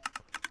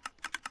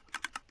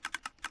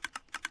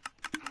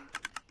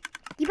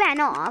 You better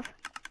not have.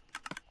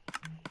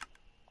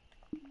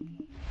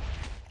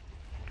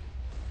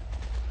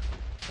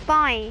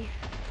 Fine.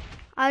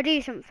 I'll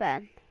do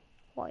something.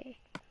 Wait.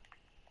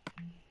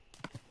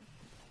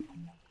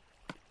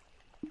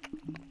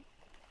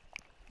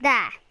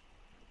 There.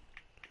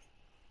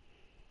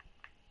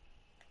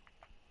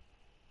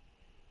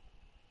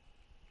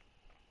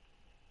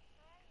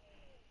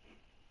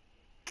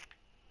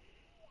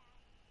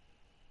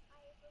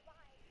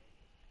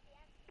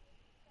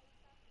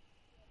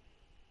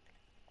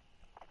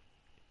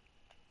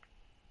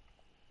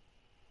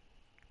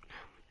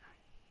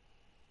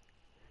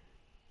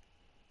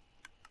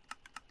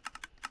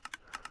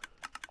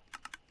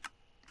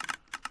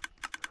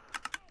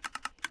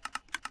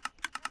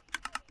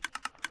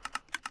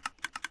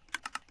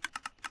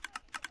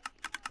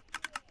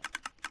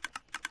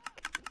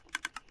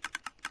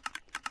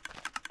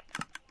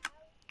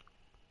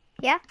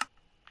 Yeah?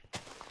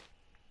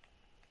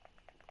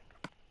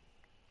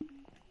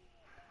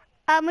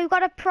 We've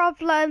got a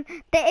problem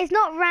that is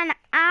not ran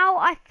out.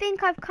 I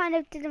think I've kind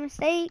of did a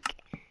mistake.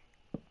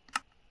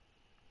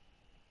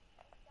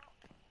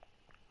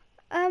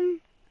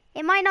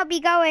 It might not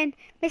be going.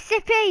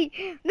 Mississippi,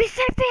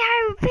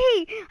 I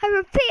repeat,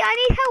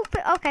 I need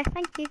help. Okay,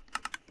 thank you.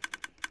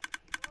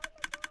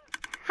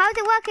 How's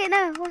it working?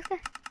 No, what's that?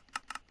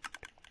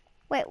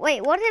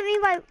 Wait, what does it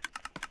mean by...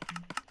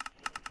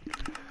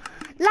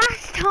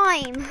 Last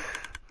time,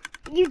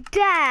 you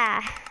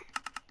dare.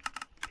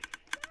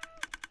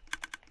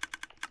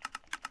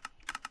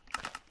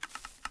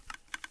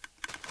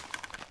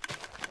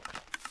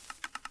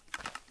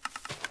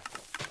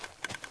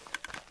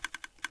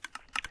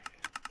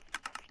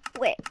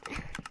 Wait.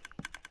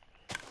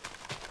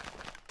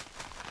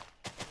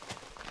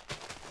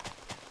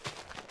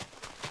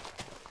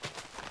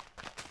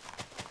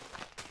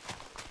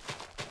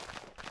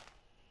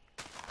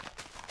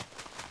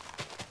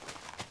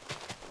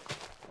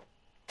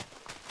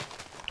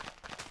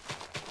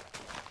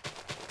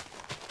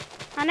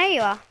 I know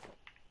you are.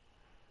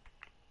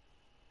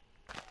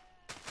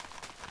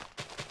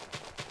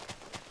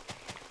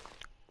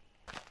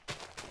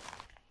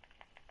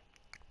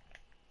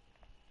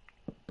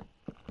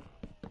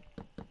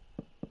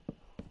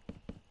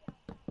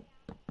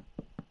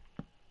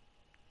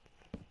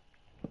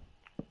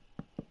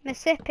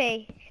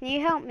 Mississippi, can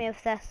you help me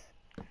with this?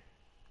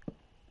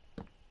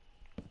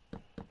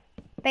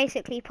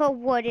 Basically, put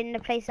wood in the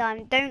place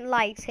I'm. Don't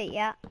light it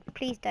yet.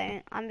 Please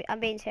don't. I'm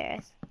being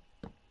serious.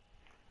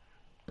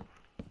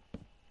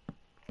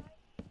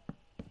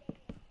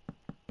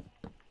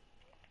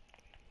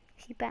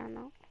 She better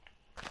not.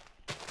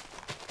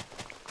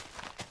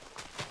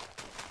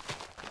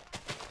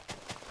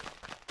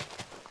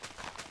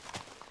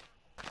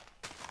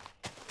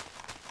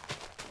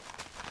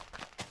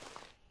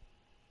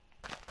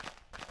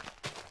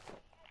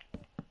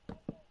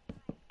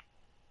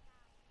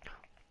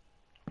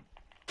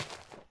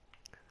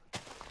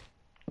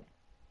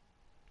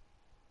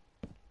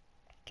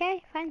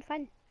 fine.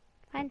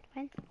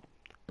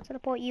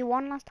 Teleport you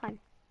one last time.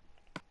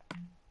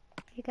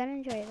 You're gonna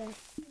enjoy it though.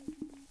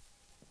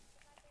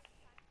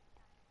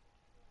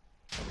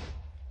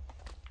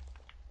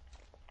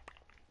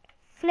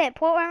 Flip,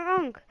 what went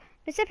wrong?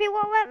 Mississippi,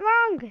 what went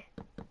wrong?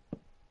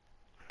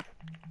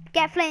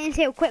 Get Flint in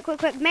here, quick.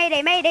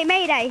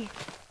 Mayday.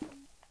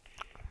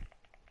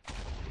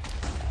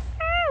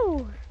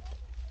 Ow!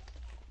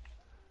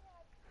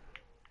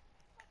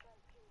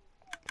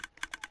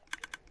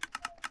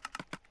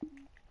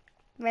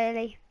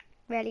 Really,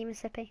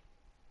 Mississippi.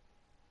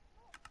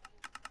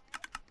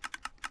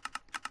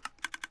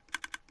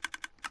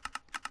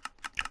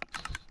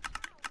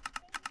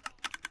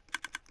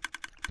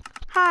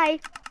 Hi.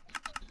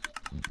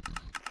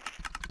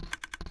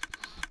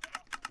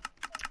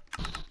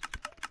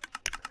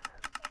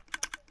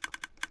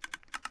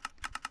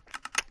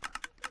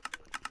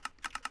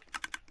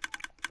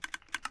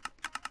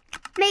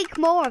 Make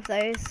more of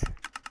those.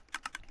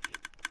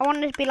 I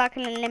want it to be like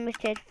an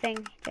unlimited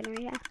thing,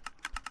 yeah.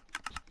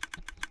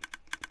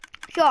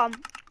 Sure.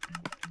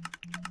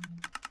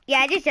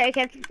 Yeah, just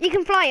joking. You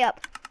can fly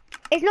up.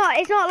 It's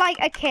not like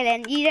a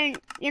killing.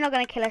 You're not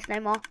gonna kill us no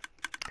more.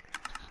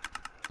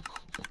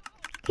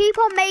 Keep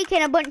on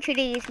making a bunch of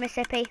these,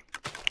 Mississippi.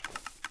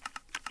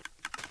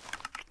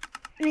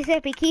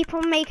 Mississippi, keep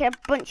on making a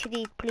bunch of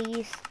these,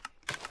 please.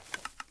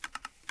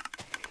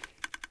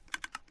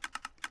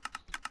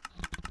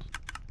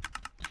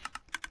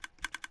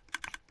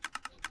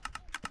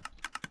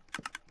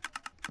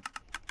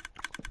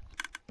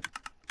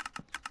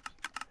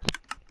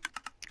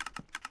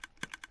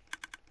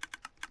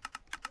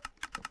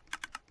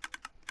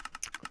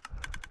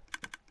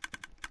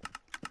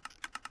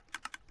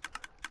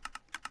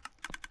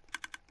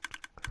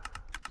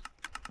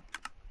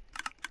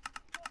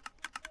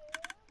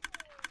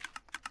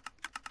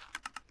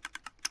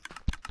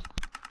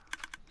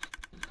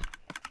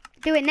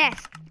 Doing this.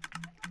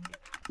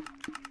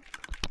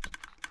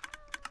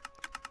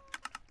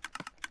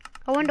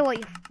 I wonder what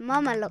your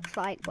mama looks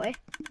like, boy.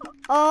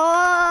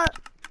 Oh!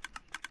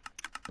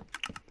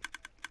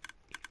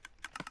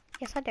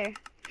 Yes, I do.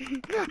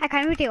 I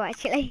kind of do,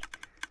 actually.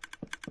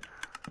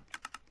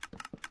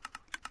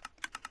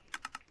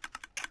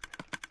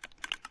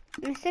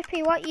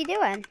 Mississippi, what you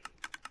doing?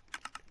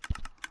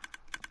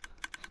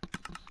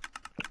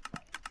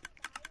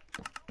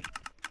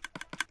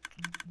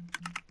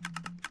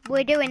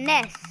 We're doing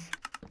this.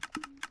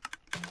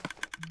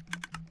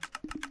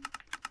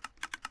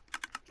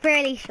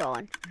 Really,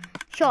 Sean?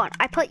 Sean,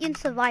 I put you in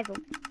survival.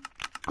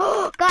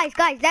 Oh, guys,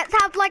 let's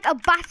have like a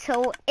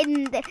battle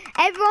in the...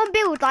 Everyone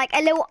build like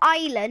a little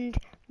island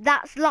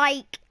that's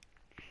like...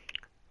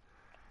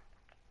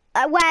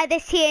 where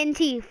this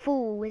TNT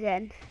falls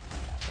in.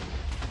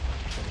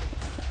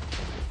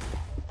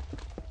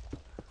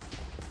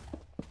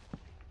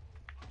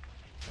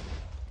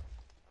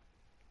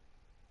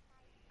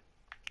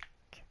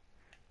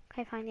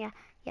 Okay, fine, yeah,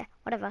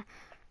 whatever.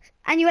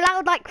 And you're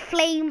allowed like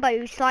flame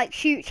bows to like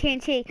shoot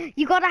TNT.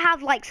 You gotta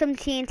have like some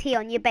TNT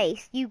on your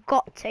base. You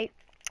got to.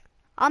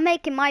 I'm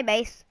making my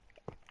base.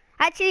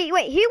 Actually,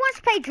 wait, who wants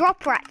to play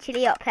dropper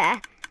actually up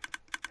here?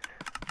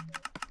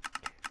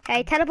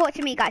 Okay, teleport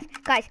to me, guys.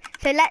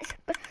 So let's...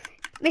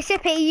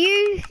 Mississippi,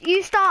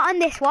 you start on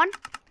this one.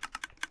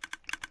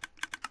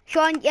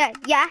 Sean,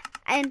 yeah.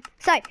 And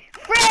so,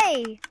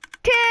 3,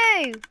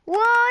 2, 1,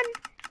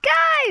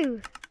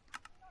 go!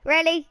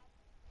 Really?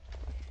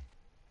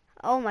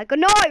 Oh my god,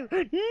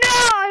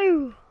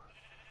 no!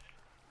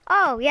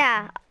 Oh,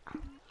 yeah.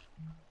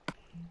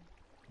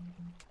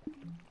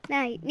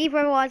 No,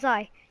 neither was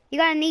I.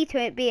 You're gonna need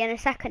to be in a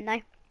second,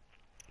 though.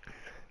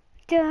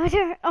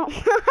 Oh.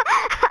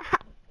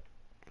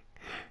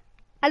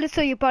 I just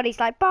saw your body's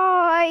like,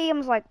 bye. I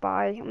was like,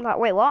 bye. I'm like,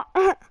 wait, what?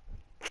 Oh,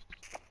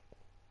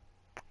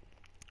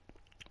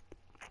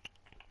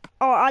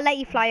 I'll let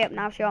you fly up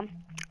now, Sean.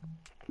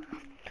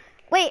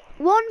 Wait,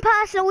 one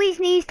person always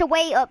needs to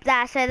wait up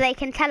there so they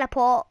can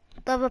teleport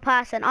the other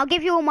person. I'll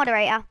give you a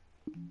moderator.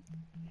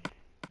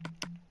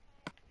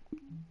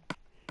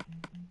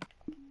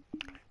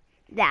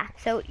 Yeah,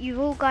 so you've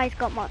all guys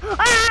got more.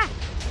 Ah!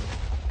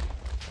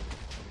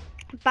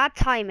 Bad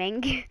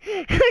timing.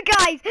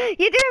 Guys, you're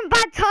doing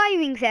bad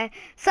timings here.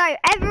 So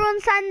everyone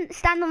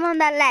standing on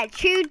that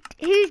ledge.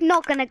 Who's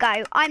not gonna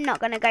go? I'm not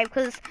gonna go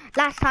because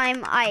last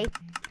time I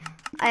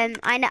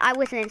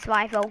wasn't in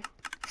survival.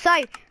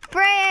 So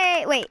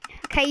 3, wait,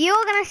 okay,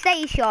 you're gonna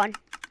stay, Sean.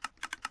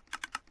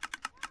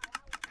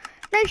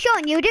 No,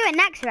 Sean, you'll do it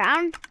next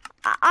round.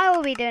 I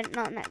will be doing it,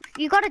 not next.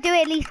 You gotta do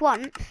it at least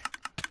once.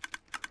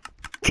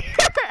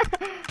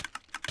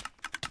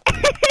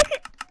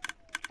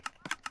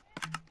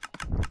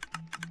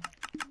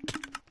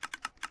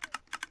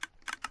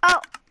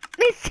 Oh,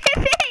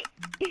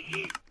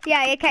 Mississippi!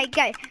 Yeah, okay,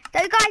 go.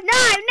 So guys, no,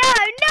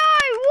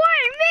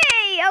 why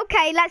me?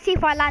 Okay, let's see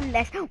if I land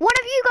this. One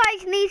of you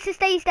guys needs to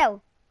stay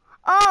still.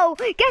 Oh,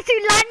 guess who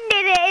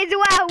landed it as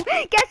well?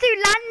 Guess who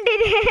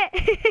landed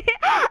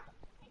it?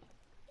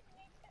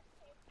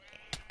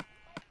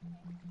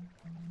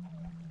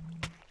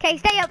 Okay,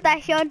 stay up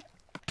there, Sean.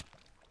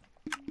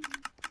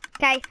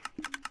 Okay.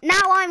 Now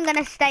I'm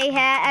gonna stay here,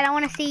 and I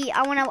wanna see.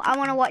 I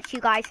wanna watch you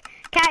guys.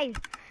 Okay.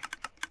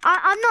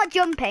 I'm not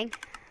jumping.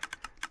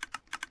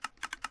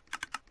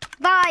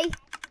 Bye.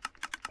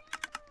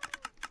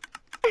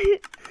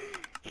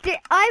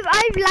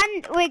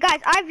 Wait,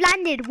 guys. I've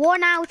landed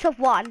 1 out of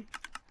 1.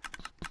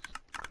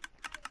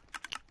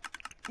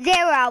 0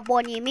 out of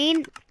 1. You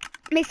mean?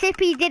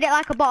 Mississippi did it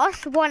like a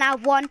boss. 1 out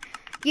of 1.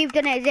 You've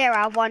done it 0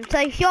 out of 1.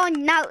 So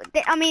Sean, now,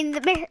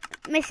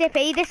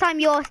 Mississippi, this time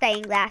you're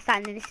staying there,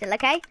 standing still,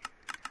 okay?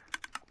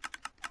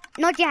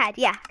 Nod your head,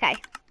 yeah, okay.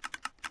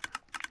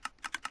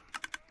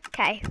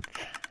 Okay.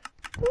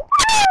 Woo!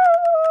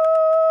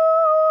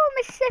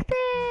 Mississippi!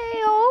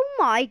 Oh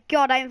my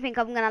god, I don't think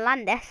I'm gonna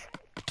land this.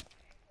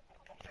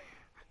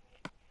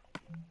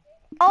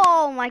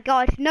 Oh my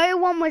god, no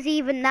one was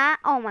even there.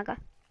 Oh my god.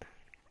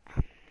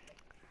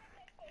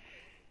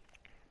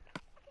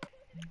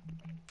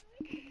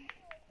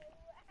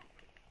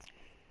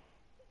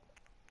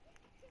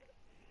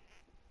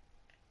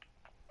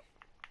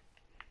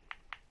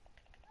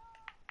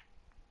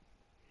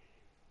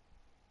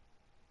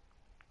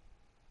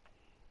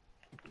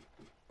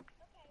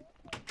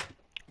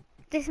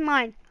 This is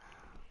mine.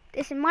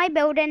 This is my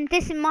building.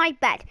 This is my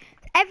bed.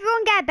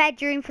 Everyone get a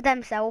bedroom for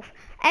themselves.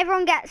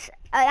 Everyone gets.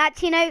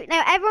 Actually, no.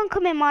 Everyone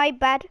come in my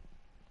bed.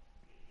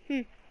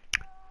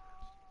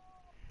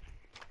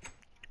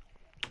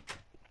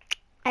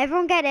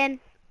 Everyone get in.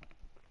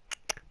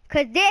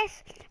 Cause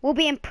this will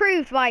be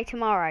improved by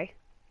tomorrow.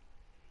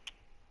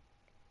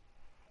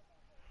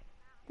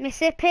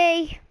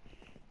 Mississippi.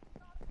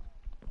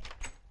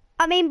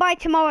 I mean, by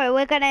tomorrow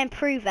we're gonna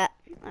improve it.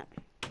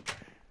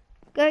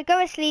 Go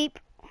to sleep.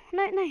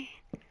 No.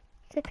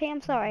 Mississippi,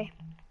 I'm sorry.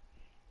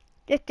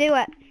 Just do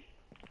it.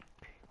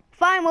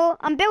 Fine, well,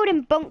 I'm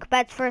building bunk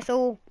beds for us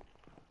all.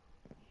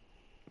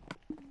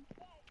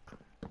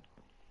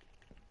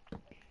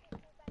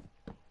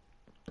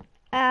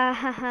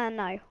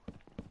 No.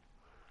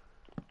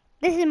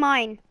 This is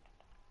mine.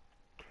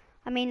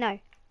 I mean, no.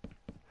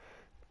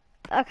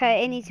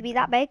 Okay, it needs to be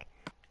that big.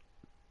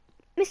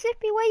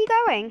 Mississippi, where are you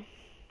going?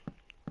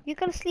 You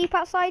gonna sleep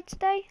outside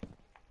today?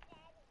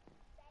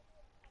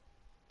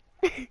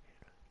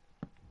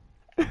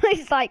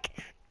 It's like,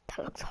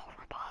 that looks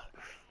horrible.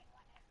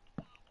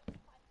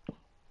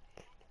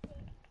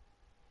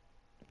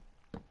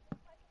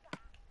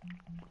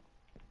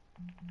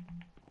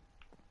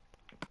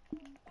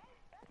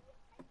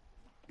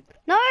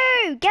 No,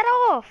 get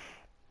off.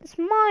 It's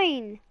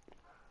mine.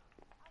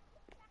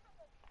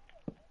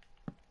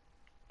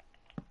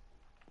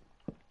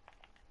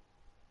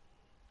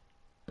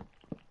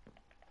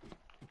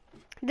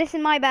 This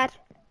is my bed.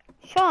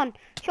 Sean,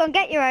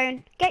 get your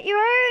own. Get your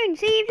own.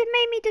 See, you've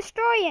made me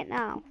destroy it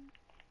now.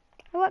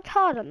 I worked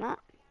hard on that.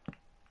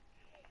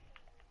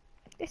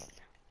 This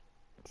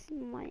is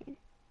mine.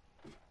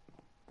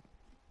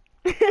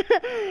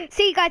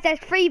 See, guys, there's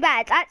 3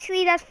 beds.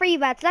 Actually, there's 3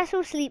 beds. Let's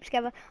all sleep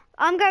together.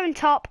 I'm going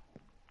top.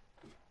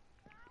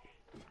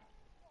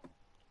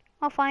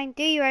 Oh, fine.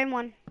 Do your own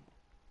one.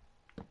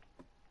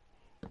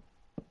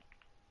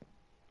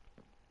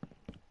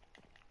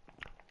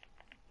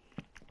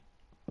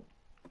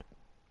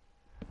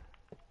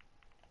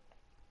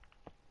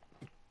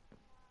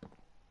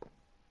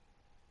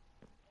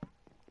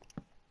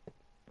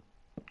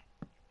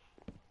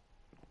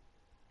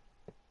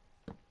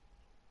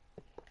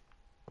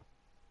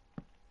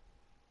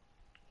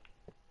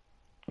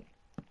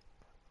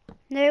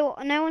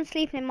 No one's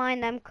sleeping in mine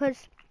then,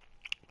 because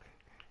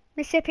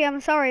Mississippi,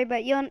 I'm sorry,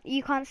 but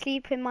you can't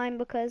sleep in mine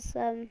because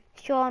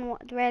Sean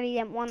really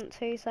didn't want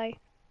to. So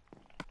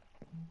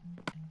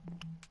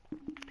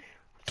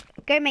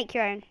go make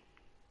your own.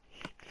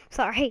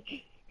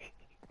 Sorry.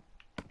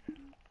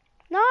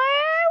 No,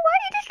 why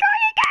are you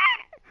destroying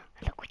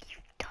it? Look what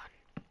you've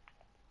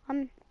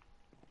done.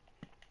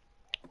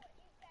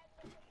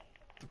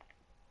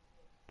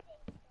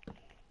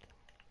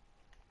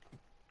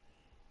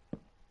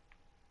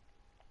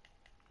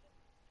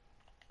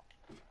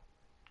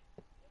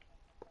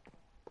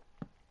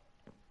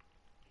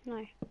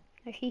 No,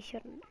 he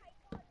shouldn't.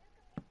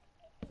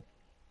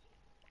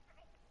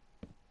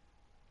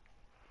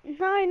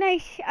 No,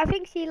 I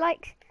think she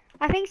likes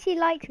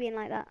being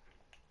like that.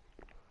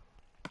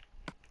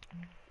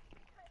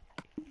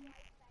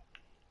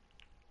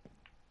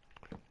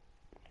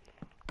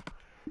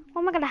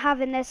 What am I gonna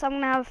have in this? I'm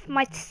gonna have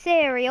my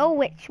cereal.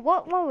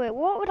 What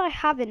would I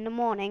have in the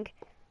morning?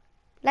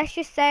 Let's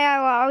just say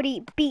I would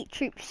eat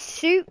beetroot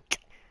soup.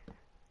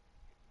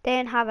 They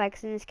don't have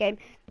eggs in this game.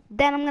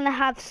 Then I'm gonna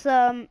have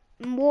some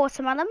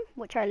watermelon,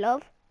 which I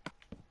love.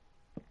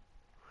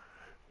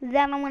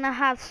 Then I'm gonna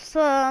have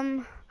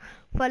some,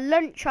 for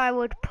lunch I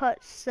would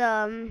put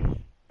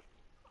some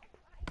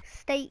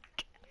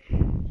steak.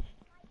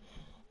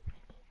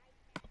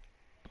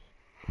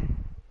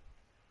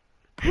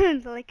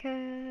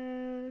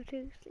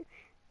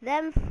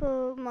 Then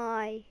for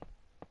my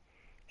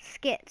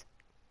Skittles,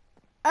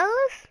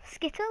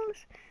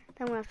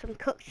 then we'll have some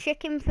cooked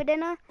chicken for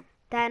dinner.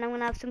 Then I'm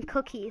gonna have some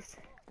cookies.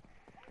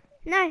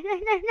 No.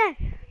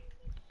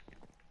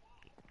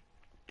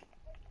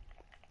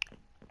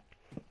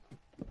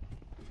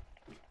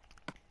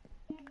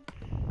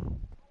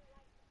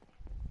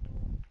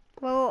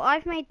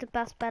 I've made the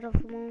best bed of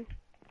them all.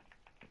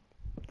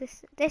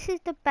 This is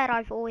the bed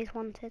I've always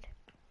wanted.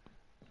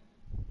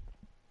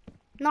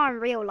 Not in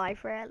real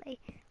life, really.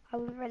 I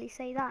wouldn't really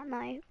say that,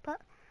 no, but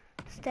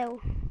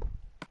still.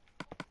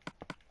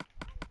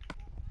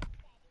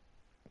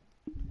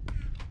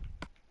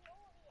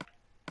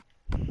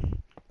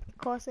 Of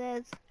course it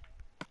is.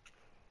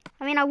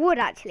 I mean, I would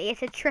actually.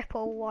 It's a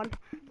triple one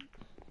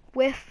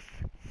with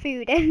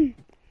food in.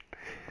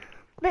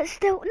 But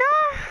still,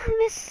 no,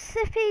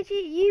 Mississippi,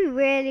 you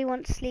really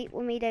want to sleep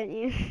with me, don't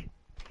you?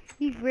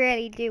 You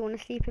really do want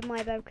to sleep in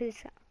my bed because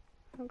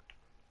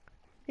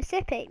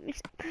Mississippi.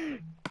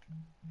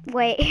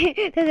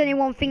 Wait, there's only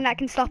one thing that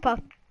can stop her.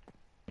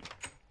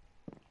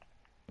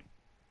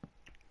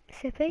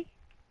 Mississippi?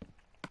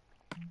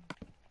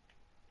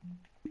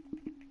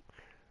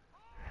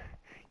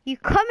 You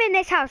come in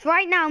this house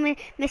right now,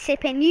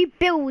 Mississippi, and you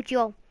build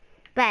your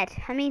bed.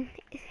 I mean,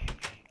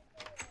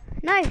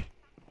 no.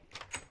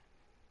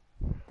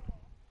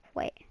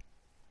 Wait.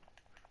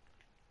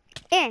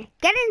 Yeah,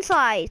 get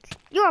inside.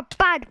 You're a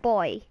bad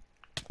boy.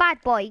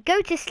 Bad boy,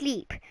 go to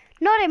sleep.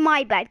 Not in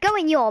my bed, go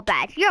in your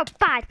bed. You're a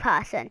bad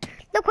person.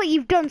 Look what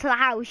you've done to the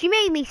house. You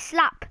made me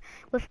slap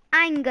with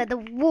anger the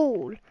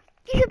wall.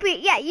 You should be,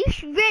 yeah, you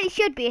really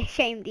should be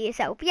ashamed of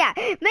yourself. Yeah,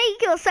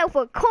 make yourself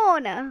a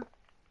corner.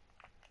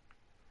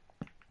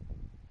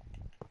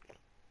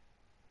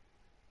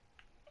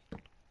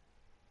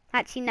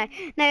 Actually, no.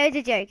 No, it's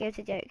a joke. It's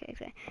a joke.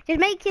 Just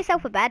make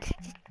yourself a bed.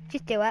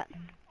 Just do it.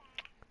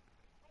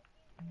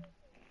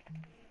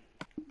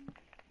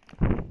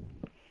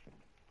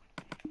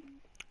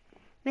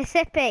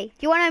 Mississippi,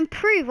 do you want to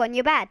improve on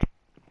your bed?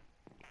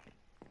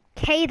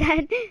 Okay,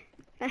 then.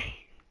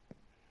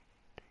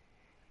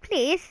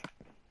 Please.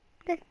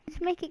 Let's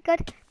make it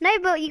good. No,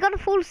 but you got to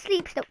fall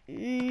asleep still.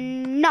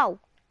 No.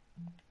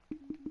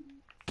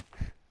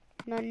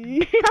 No.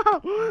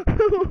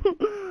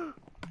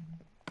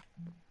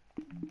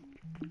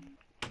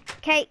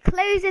 Okay,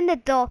 closing the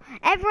door.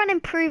 Everyone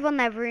improve on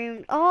their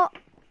room. Oh,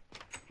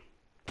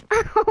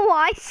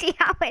 I see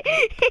how it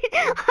is.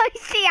 I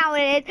see how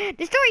it is.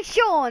 Destroy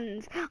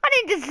Sean's. I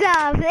didn't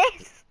deserve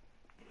this.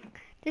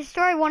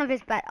 Destroy one of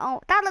his bed.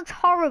 Oh, that looks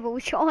horrible,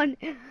 Sean.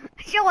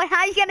 Sean, how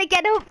are you gonna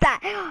get up there?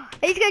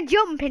 He's gonna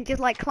jump and just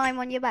like climb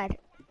on your bed.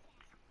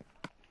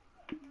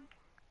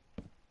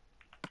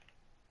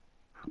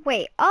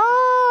 Wait.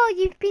 Oh,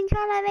 you've been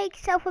trying to make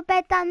yourself a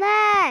bed down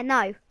there.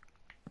 No.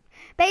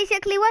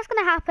 Basically, what's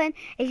going to happen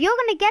is you're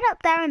going to get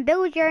up there and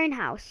build your own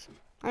house.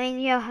 I mean,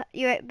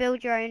 you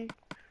build your own.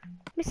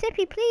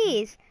 Mississippi,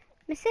 please.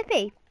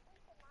 Mississippi.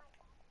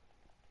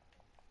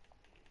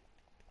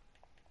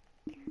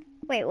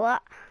 Wait,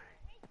 what?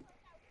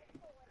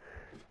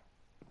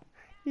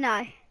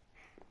 No.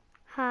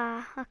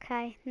 Ah,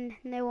 okay.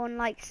 No one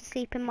likes to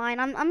sleep in mine.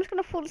 I'm just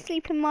going to fall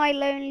asleep in my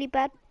lonely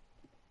bed.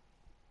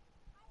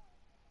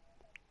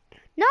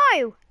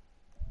 No!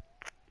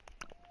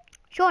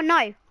 Sure,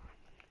 no.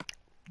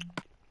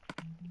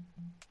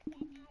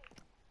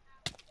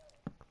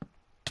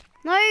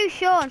 No,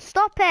 Sean,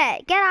 stop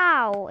it. Get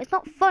out. It's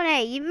not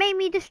funny. You made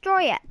me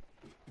destroy it.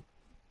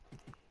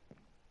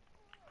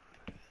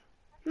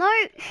 No,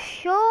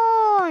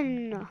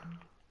 Sean.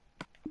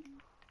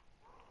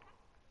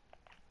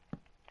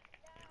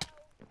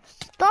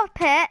 Stop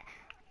it.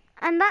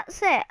 And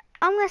that's it.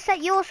 I'm going to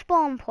set your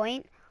spawn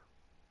point.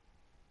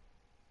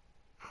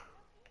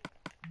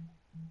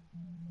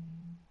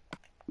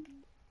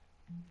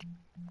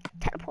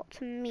 Teleport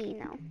to me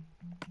now.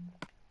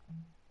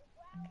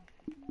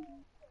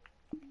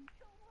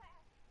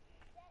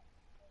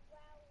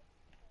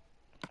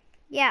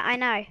 Yeah, I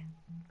know.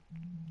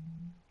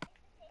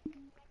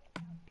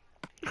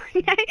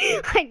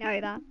 I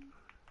know that.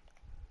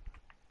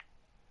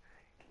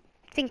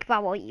 Think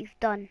about what you've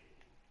done.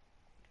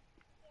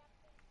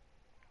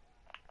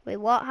 Wait,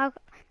 what? How?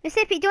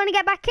 Mississippi, do you want to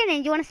get back in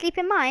and do you want to sleep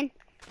in mine?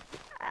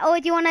 Or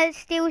do you want to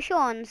steal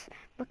Sean's?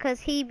 Because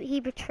he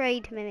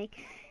betrayed me.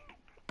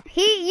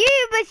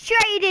 You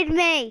betrayed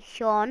me,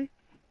 Sean.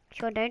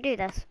 Sean, don't do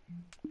this.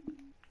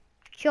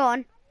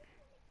 Sean.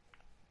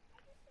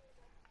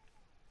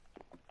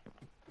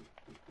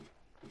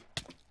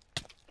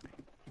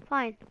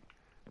 Fine.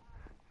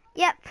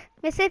 Yep.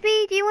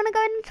 Mississippi, do you want to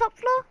go in the top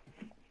floor?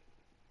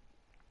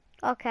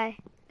 Okay.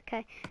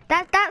 Okay.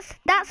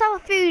 That's our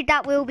food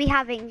that we'll be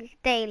having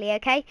daily,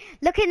 okay?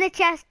 Look in the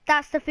chest,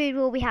 that's the food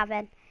we'll be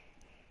having.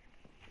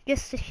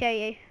 Just to show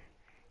you.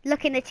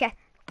 Look in the chest.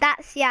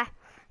 That's, yeah.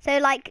 So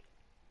like,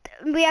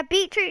 we have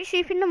beetroot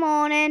soup in the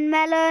morning,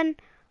 melon,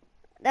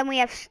 then we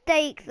have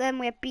steak, then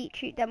we have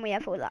beetroot, then we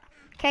have all that.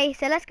 Okay,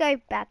 so let's go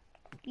back.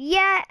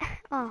 Yeah.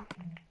 Oh.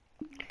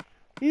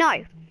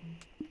 No.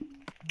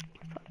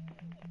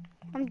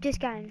 I'm just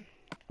going.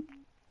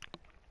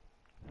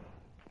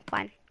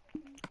 Fine.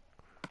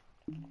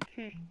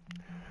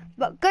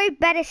 But go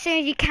bed as soon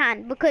as you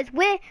can because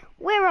we're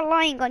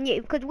relying on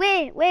you because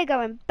we're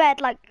going bed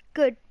like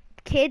good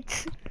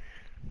kids.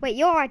 Wait,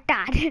 you're a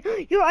dad.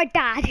 You're a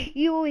dad.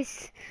 You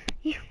always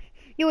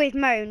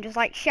moan just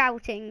like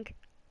shouting.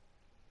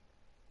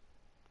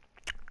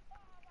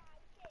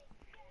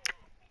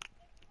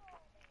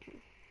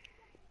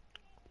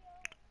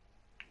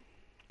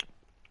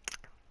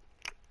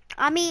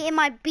 I'm eating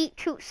my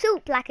beetroot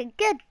soup like a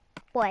good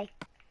boy.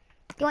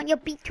 You want your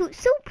beetroot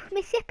soup,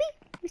 Mississippi?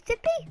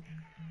 Mississippi?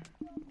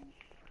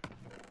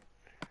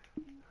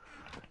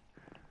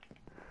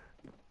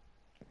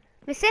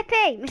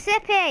 Mississippi!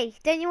 Mississippi!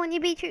 Don't you want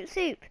your beetroot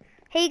soup?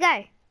 Here you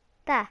go.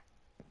 There.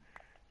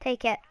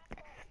 Take it.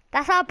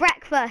 That's our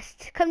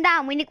breakfast. Come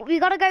down. We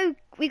gotta go.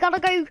 We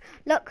gotta go.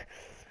 Look.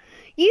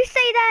 You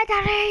stay there,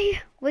 Daddy.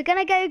 We're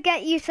gonna go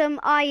get you some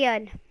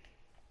iron.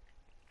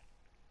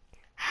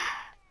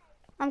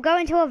 I'm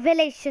going to a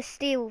village to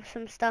steal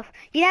some stuff.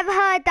 You never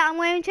heard that I'm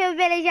going to a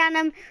village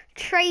and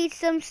trade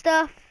some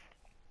stuff?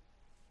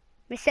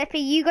 Mississippi,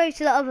 you go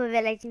to the other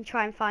village and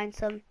try and find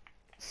some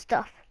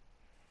stuff.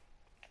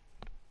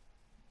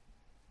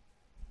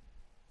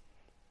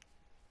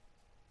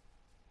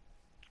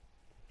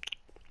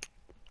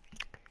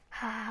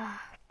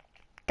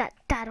 That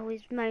Dad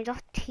always moans. I'll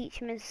teach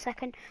him in a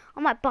second. I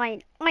might buy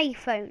an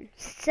iPhone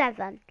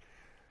 7.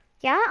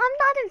 Yeah,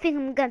 I don't think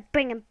I'm going to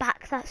bring him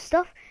back that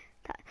stuff.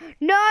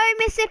 No,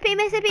 Mississippi,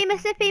 Mississippi,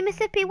 Mississippi,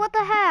 Mississippi, what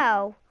the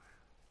hell?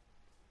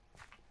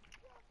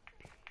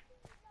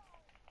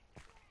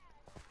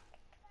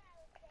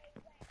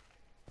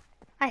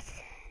 I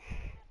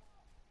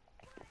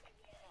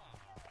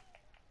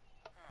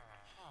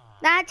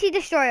actually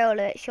destroy all of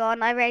it,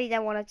 Sean. I really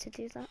don't want it to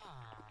do that.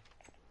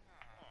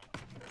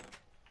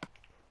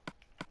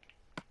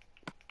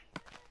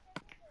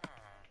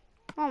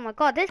 Oh my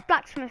god, this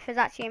blacksmith is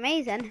actually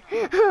amazing.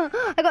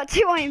 I got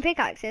 2 iron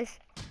pickaxes.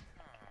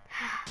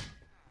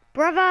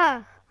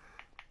 Brother!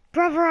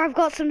 Brother, I've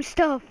got some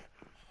stuff.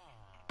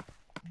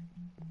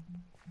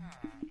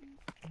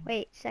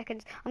 Wait,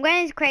 seconds. I'm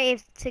going into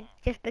creative to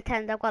just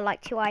pretend I've got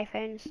like 2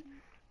 iPhones.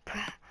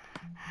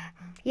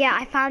 Yeah,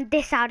 I found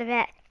this out of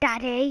it,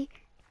 Daddy.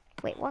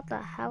 Wait, what the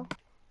hell?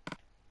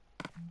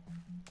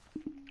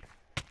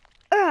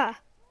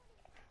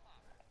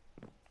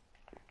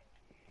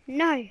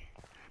 No.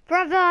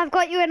 Brother, I've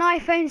got you an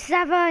iPhone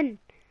 7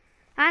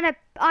 and an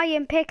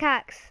iron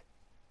pickaxe.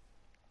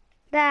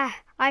 There,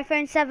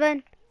 iPhone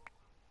 7.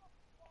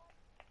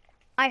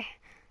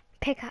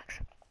 Pickaxe.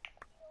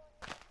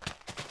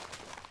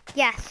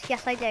 Yes,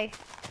 yes I do.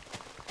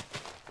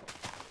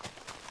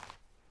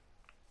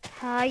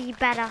 You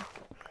better.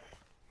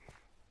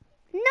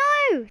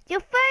 No,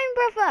 your phone,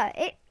 brother.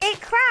 It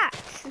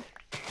cracks.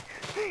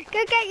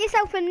 Go get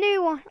yourself a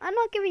new one. I'm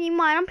not giving you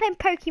mine. I'm playing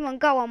Pokemon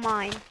Go on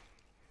mine.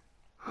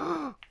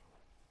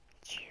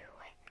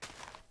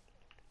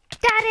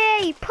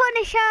 Daddy,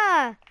 punish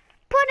her!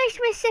 Punish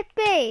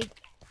Mississippi!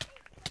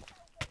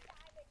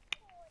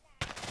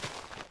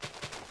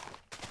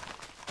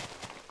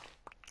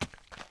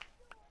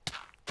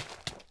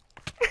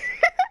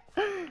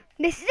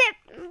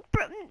 Mississippi,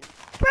 brother,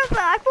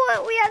 I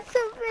thought we had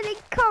something in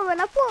common.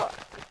 I thought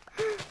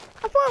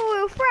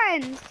we were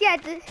friends. Yeah,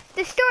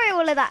 destroy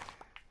all of that.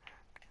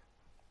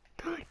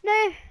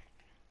 No.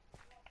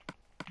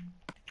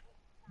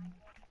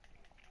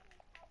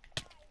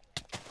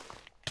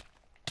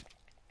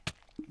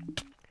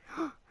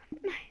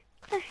 No.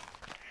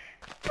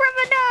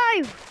 Brother,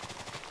 no!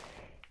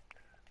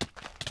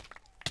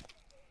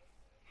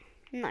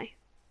 No.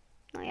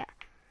 Not yet.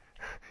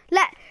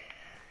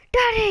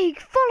 Daddy,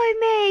 follow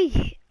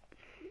me!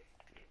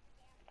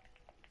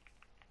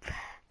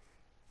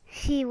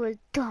 She was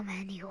dumb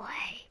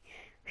anyway.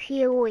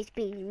 She always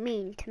been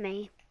mean to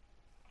me.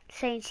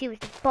 Saying she was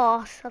the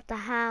boss of the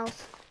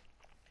house.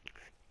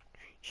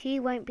 She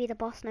won't be the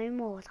boss no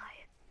more, though.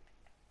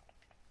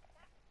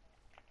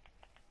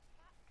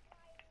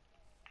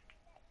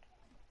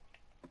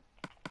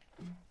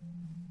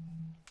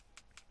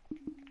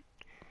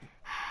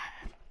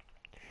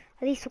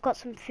 At least I've got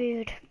some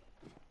food.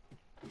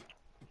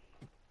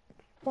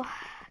 Well,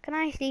 can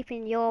I sleep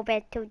in your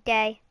bed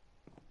today?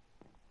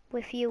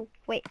 With you?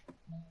 Wait.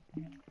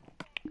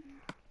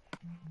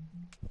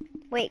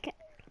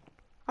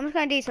 I'm just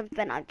gonna do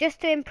something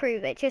just to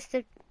improve it.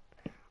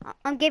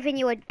 I'm giving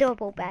you a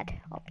double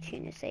bed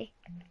opportunity.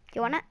 Do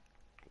you want it?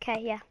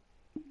 Okay, yeah.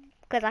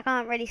 Because I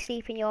can't really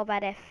sleep in your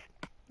bed if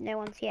no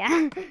one's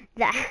here.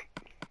 There.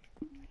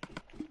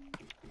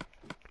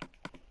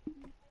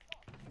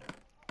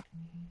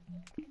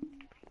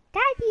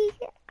 Daddy,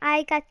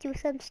 I got you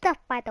some stuff,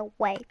 by the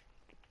way.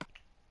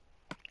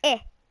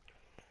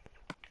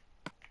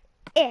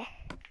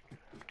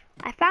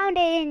 I found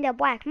it in the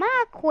black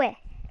market.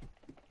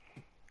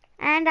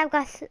 And I've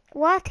got,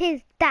 what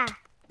is that?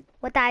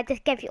 What I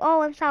just gave you?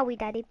 Oh, I'm sorry,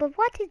 Daddy, but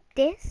what is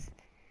this?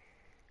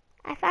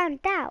 I found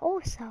that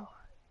also.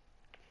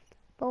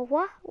 But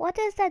what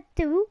does that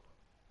do?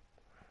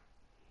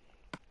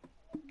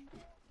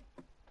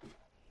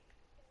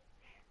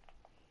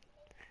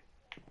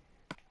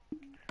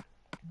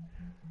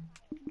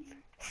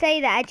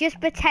 Say that, just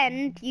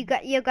pretend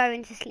you're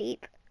going to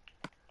sleep.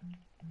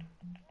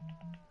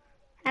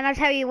 And I'll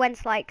tell you when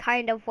to like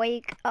kind of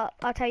wake up.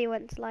 I'll tell you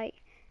when to like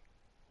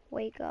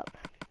wake up.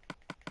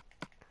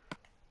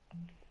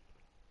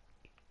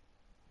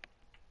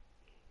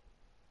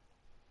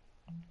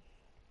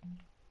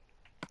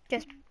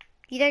 Just,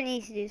 you don't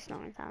need to do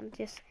snoring sound,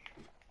 just.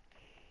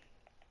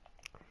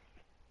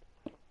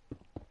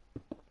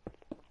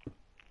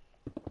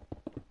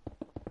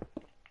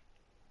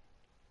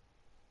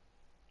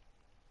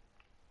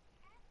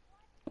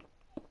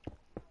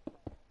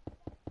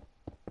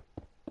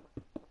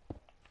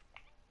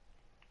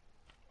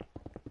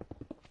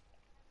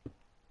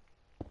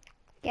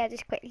 Yeah,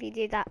 just quickly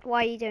do that.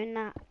 Why are you doing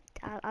that?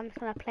 I'm just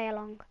gonna play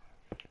along.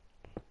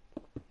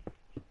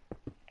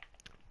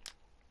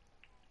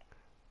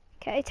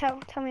 Okay, tell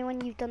me when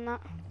you've done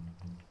that.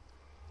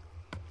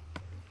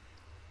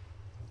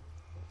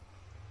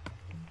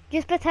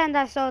 Just pretend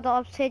I saw the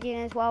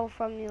obsidian as well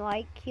from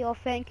like your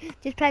thing.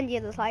 Just pretend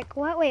you're just like,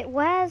 wait,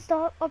 where's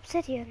the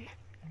obsidian?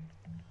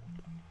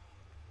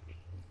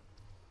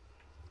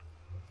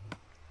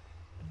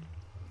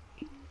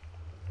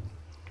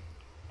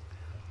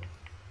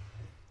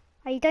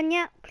 Are you done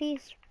yet?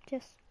 Please,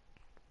 just.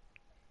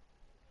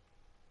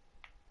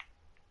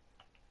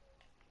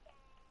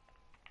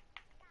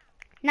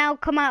 Now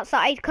come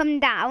outside, come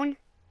down.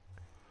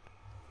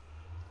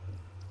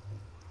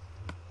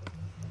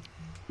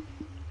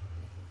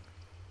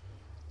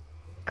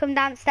 Come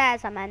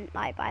downstairs, I meant,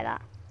 like, by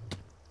that.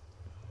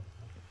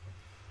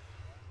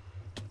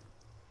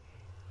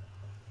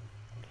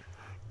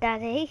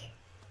 Daddy?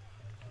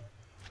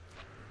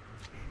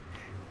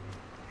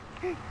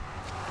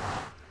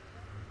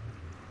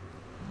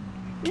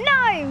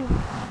 No!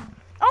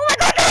 Oh my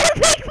god, there's a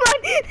pig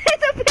one!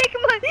 There's a pig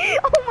one!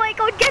 Oh my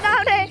god, get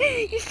out of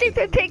here! You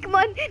stupid pig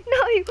one!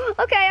 No!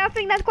 Okay, I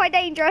think that's quite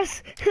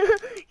dangerous.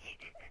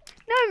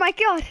 No, my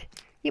god!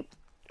 You...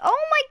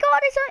 Oh my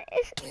god,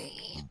 it's...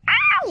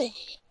 Ow!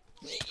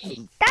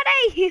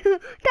 Daddy!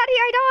 Daddy,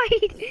 I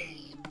died!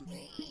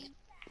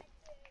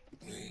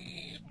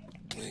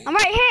 I'm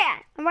right here!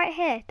 I'm right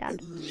here,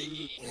 Dad.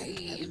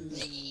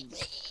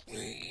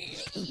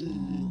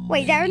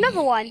 Wait, there's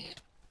another one?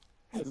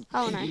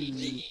 Oh no.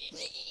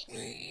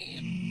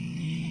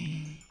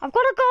 I've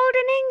got a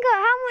golden ingot!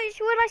 How much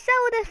would I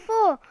sell this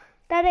for,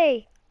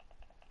 Daddy?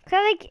 So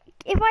like,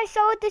 if I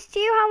sold this to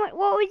you, how much?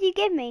 What would you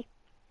give me?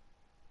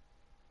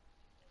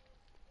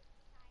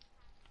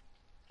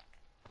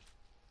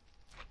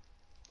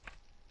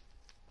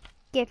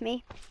 Give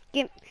me.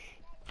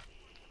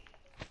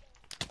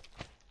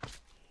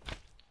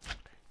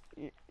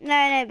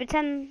 No,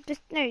 pretend.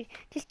 Just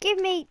give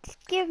me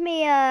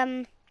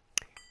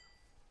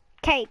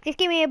cake. Just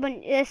give me a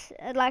bunch.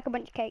 Like a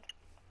bunch of cake.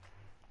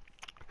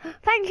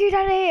 Thank you,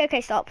 Daddy.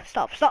 Okay, stop.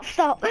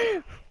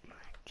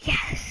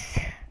 Yes.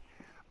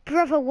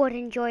 Brother would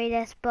enjoy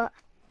this, but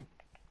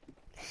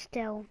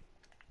still,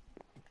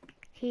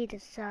 he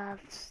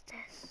deserves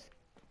this.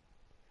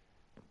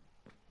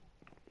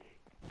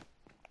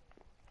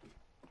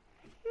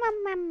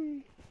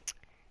 Mum.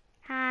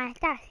 Ah,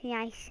 that's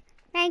nice.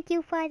 Thank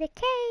you for the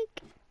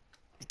cake.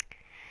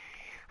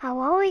 I'll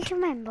always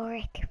remember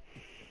it.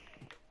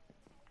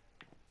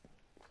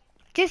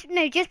 Just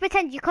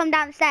pretend you come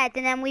downstairs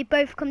and then we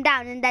both come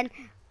down and then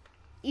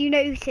you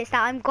notice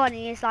that I'm gone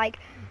and it's like,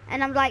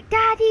 and I'm like,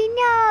 Daddy,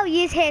 no!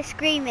 You just hear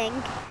screaming.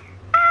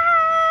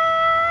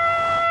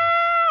 Ah!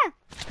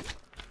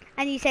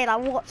 And you say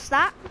like, what's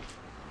that?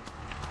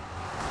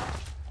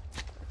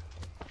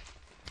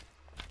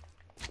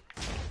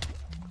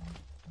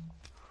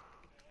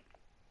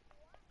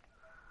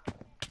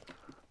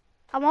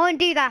 I won't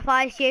do that if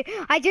I was you.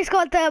 I just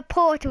got the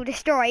portal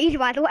destroyed,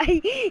 by the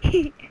way.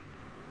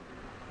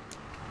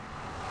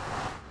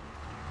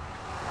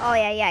 Oh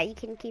yeah, you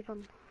can keep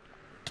them.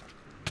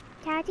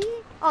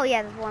 Daddy? Oh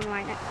yeah, there's one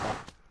right next to it.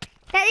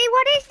 Daddy,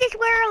 what is this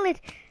world?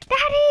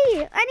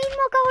 Daddy, I need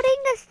more gold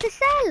ingots to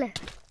sell.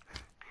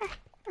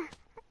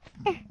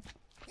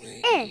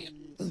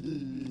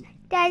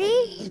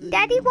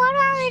 Daddy, what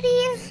are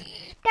these?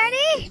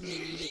 Daddy,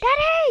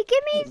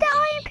 give me the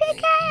iron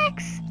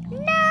pickaxe.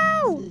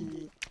 No.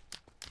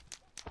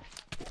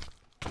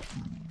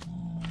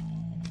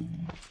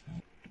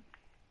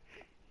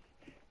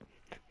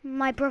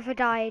 My brother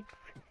died.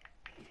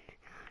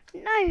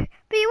 No,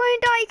 but you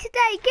won't die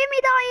today. Give me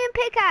the iron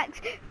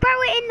pickaxe.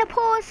 Throw it in the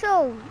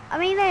portal. I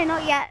mean, no,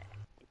 not yet.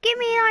 Give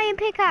me an iron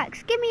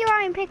pickaxe. Give me your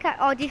iron pickaxe.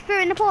 Oh, did you throw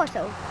it in the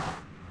portal?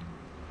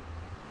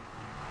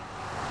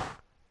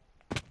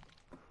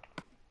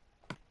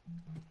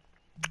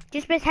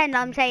 Just pretend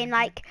I'm saying,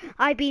 like,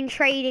 I've been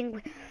trading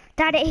with...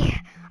 Daddy,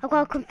 I've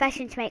got a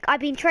confession to make.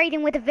 I've been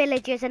trading with the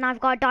villagers and I've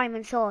got a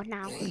diamond sword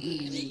now.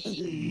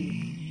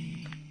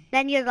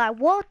 Then you're like,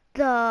 what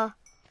the...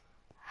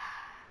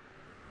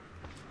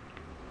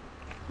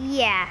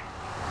 Yeah.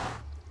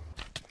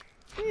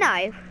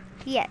 No.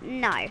 Yeah,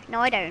 no,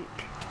 I don't.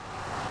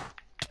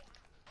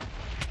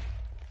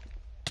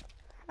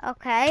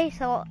 Okay,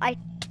 so I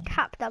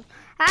tap them.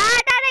 Ah,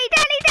 Daddy!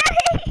 Daddy!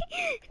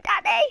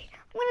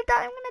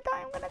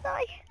 I'm gonna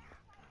die.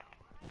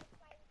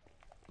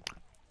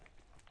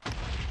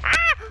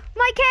 Ah!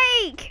 My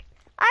cake!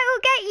 I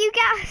will get you,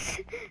 Gas!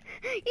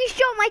 You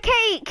shot my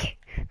cake!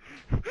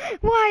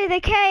 Why the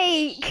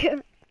cake?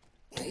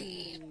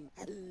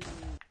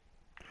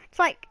 It's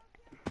like...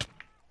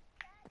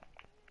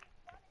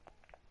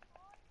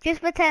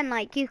 Just pretend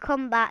like you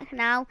come back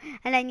now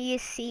and then you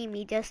see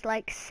me just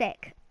like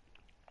sick.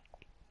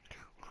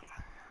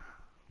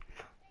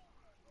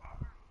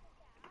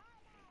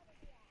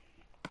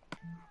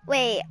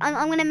 Wait,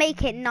 I'm gonna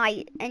make it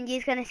night and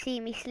you're gonna see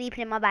me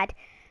sleeping in my bed.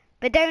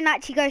 But don't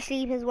actually go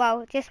sleep as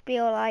well. Just be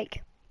all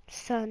like,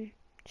 son,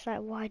 it's like,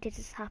 why did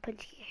this happen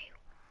to you?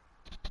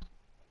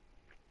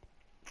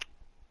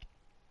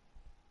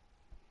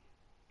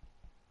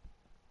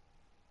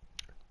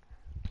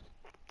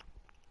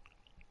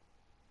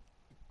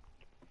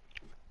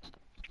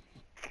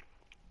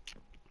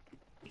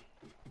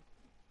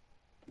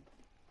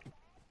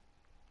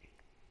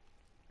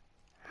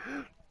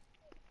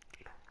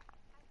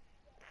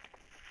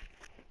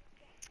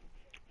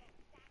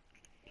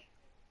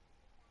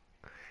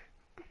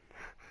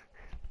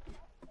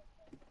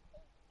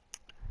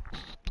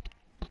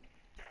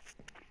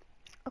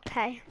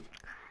 Okay.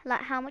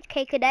 Like how much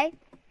cake a day?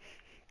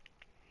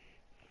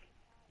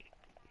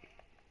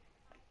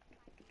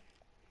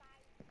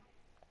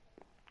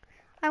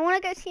 I want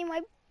to go see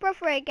my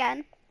brother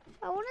again.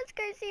 I wanted to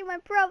go see my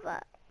brother.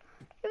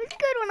 It was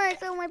good when I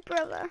saw my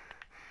brother.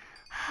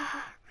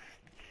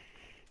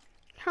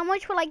 How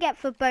much will I get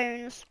for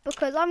bones?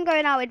 Because I'm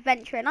going out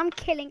adventuring. I'm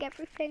killing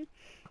everything.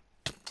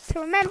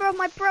 To remember of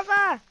my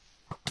brother.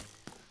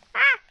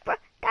 Ah!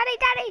 Daddy,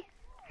 Daddy!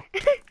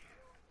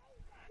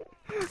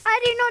 I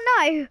do not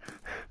know.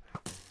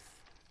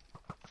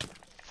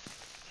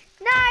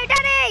 No,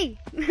 Daddy!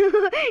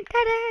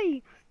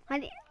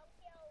 Daddy!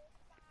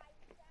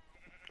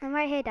 I'm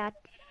right here, Dad.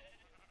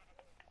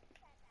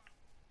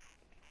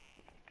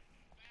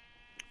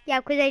 Yeah,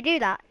 because they do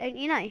that, don't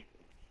you know?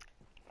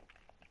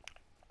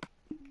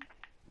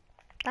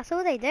 That's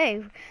all they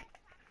do.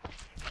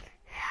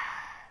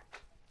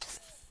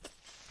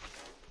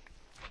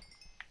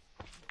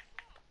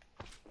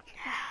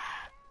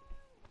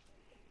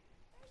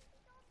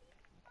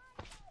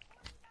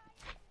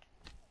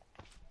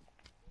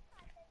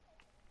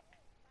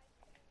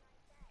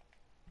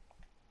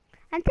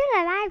 I'm still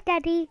alive,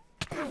 Daddy.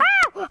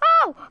 Ow!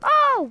 Oh!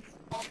 Oh!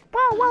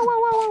 Whoa, whoa, whoa,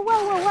 whoa,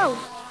 whoa, whoa, whoa.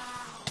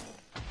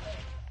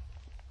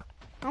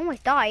 I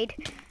almost died.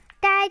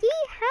 Daddy,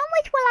 how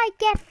much will I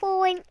get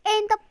for in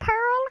the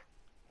pearl?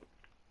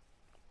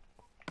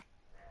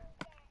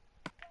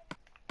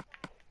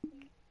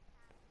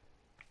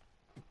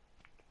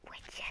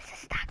 Which is a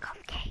stack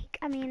of cake.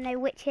 I mean, no,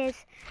 which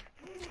is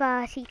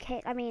 30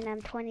 cake. I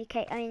mean, 20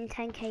 cake. I mean,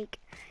 10 cake.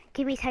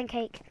 Give me 10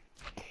 cake.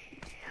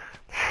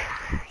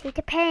 It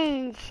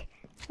depends.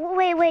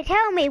 Wait,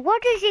 tell me,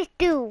 what does this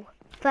do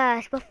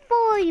first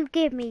before you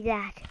give me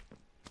that?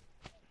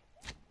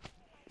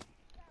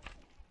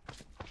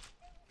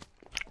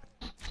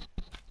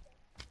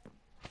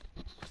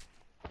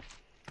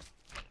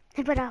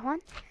 I put that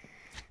one.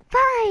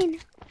 Fine.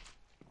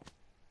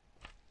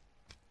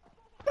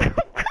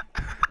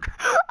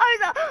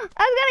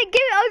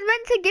 I was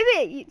meant to give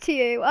it to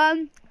you.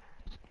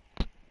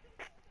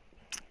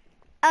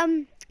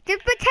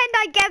 Just pretend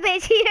I gave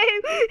it to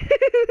you.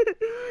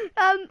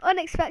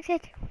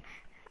 Unexpected.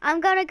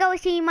 I'm gonna go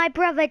see my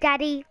brother,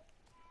 Daddy.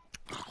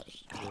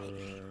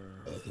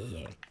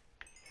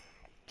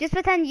 Just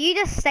pretend you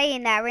just stay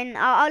in there, and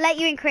I'll let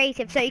you in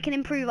creative so you can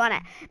improve on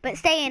it. But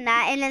stay in there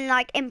and then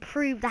like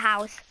improve the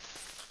house.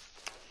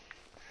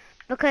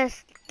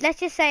 Because let's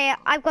just say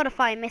I've got to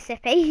find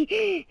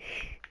Mississippi.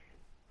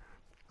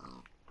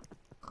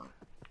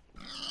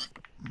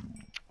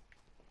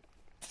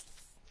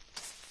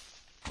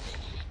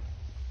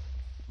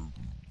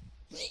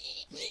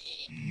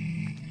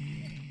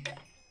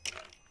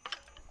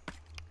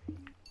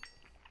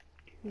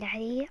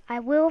 Daddy, I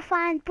will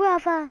find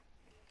brother.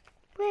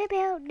 We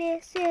built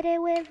this city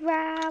with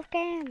rock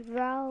and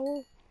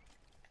roll.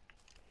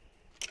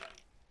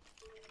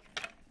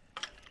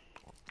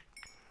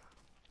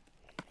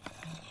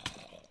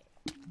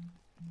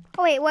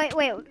 Oh wait,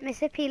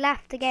 Mississippi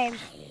left the game.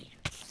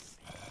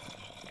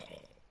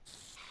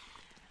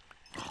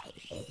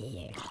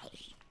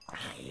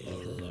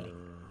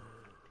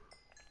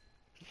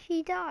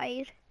 She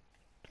died.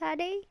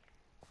 Daddy?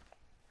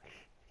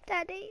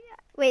 Daddy?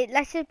 Wait,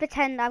 let's just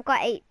pretend I've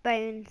got 8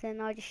 bones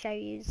and I'll just show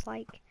you just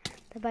like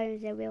the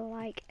bones that we'll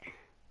like.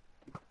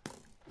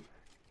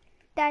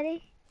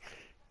 Daddy?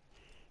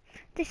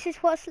 This is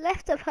what's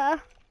left of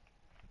her.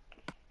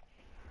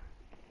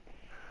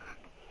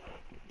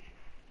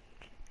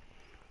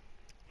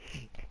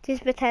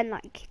 Just pretend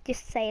like,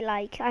 just say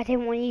like, I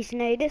didn't want you to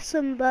know this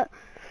one, but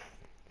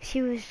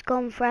she was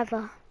gone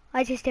forever.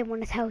 I just didn't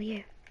want to tell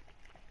you.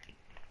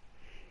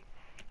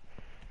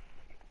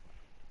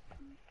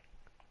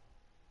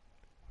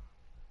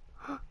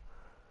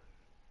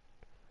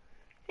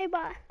 Hey,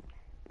 but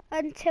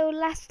until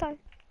last time.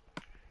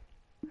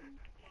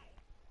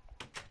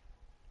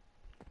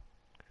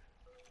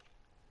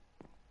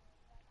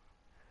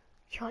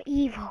 You're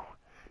evil.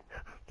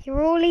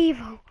 You're all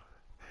evil.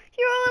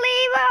 You're all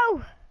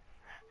evil!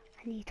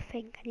 I need to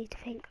think.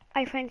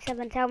 iPhone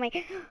 7, tell me.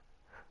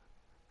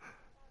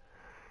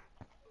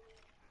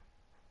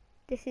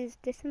 This is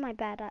my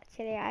bed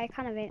actually. I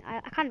kind of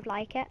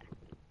like it.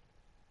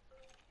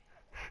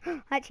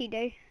 I actually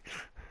do.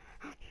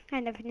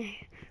 I never knew.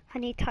 I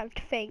need time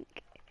to think.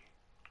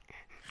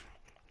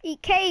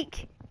 Eat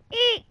cake!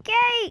 Eat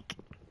cake!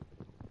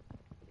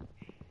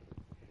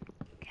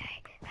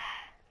 Okay.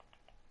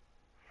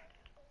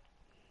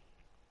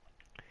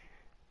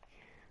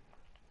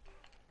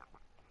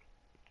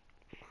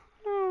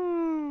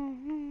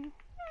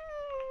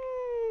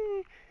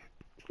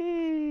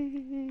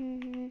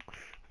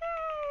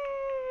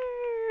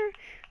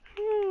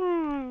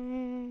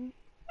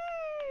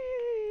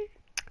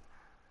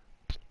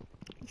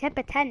 You said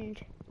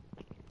pretend.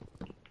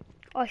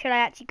 Or should I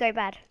actually go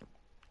bad?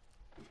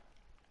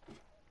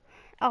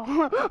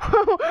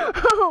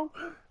 Oh,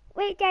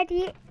 wait,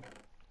 Daddy.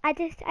 I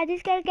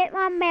just gotta get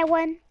my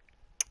melon.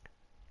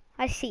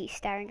 I see you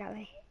staring at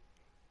me.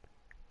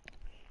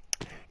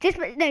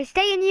 No,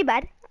 stay in your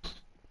bed.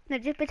 No,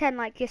 just pretend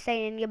like you're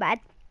staying in your bed.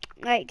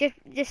 Like,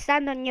 just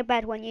stand on your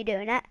bed when you're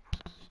doing it.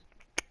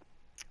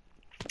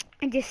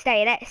 And just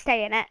stay in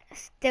it,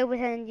 Still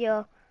pretend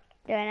you're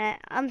doing it.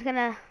 I'm just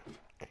gonna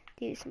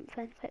do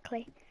something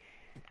quickly.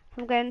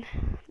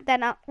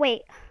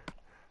 Wait.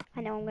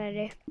 I know what I'm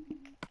gonna do.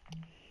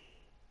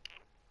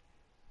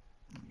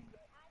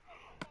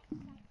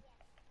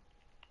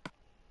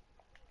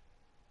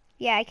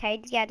 Yeah,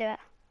 okay, yeah, do it.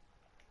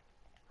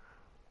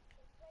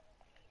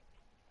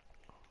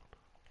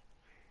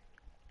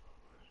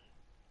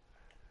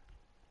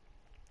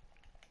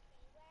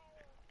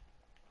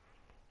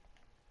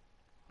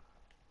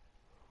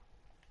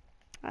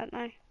 I don't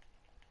know.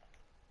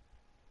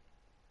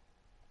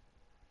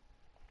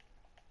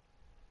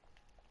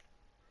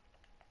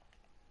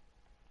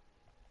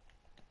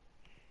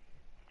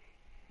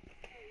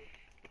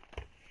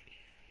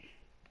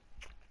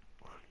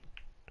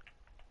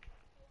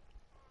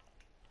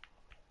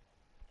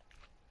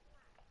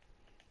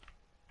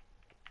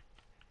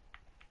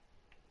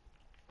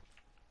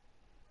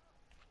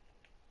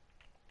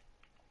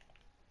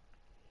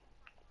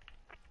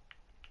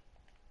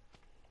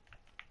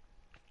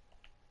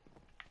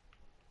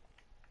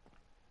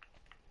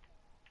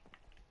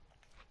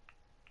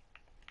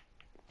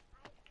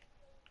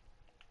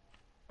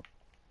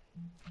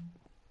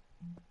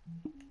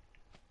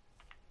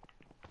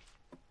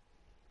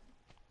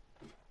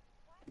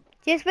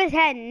 Just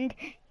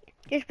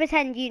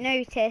pretend you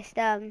noticed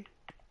there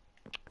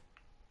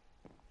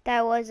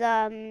was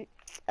a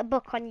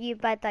book on your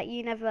bed that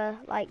you never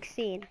like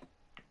seen.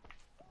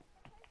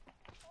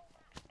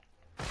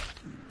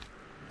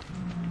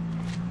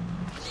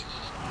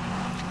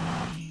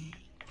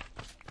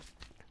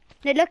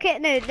 No, look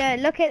at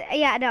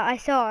yeah, no, I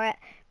saw it.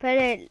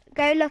 But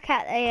go look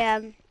at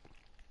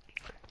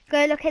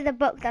the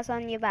book that's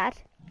on your bed.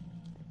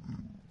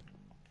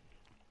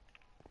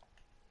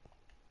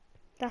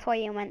 That's what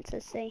you're meant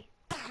to see.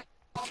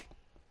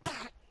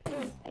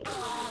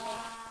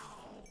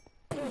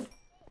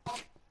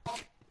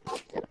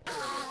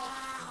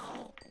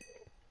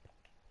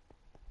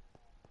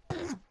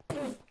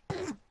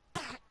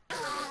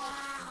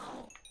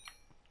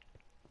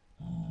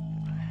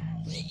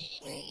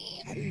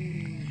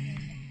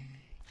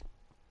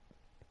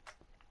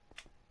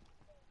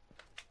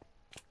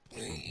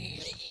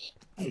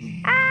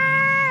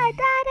 Ah,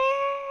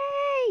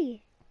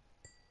 Daddy!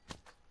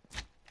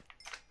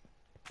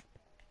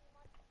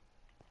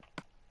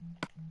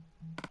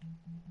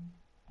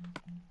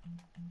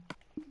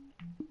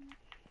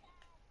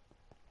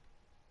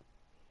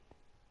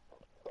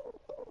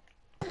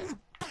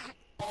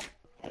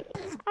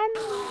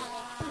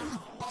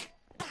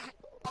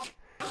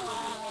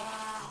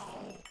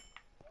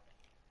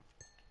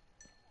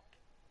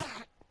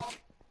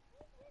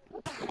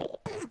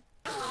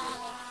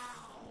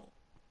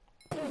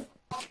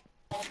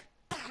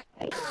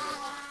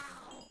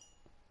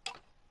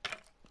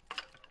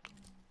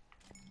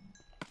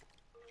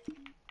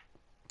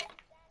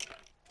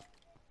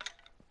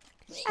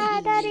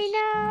 Ah, Daddy,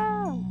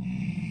 no!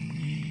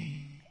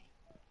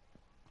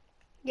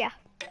 Yeah.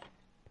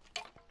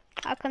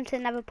 I'll come to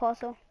another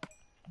portal.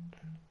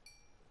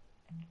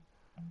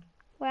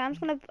 Wait, I'm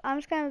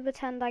just gonna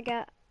pretend I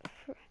get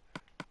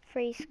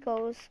 3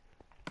 skulls.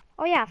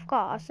 Oh yeah, I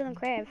forgot. I was still in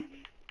creative.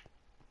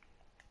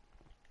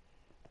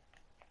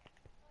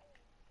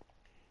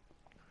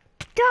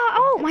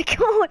 Oh my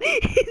god!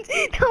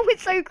 That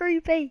was so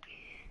creepy.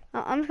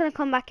 I'm just gonna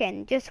come back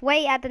in. Just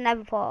wait at the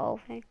nether portal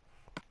thing.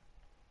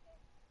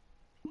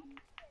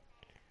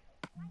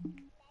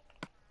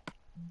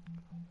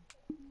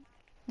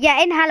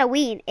 Yeah, in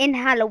Halloween.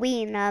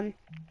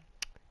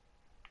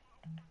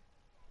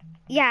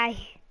 Yeah.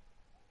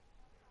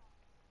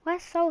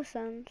 Where's Soul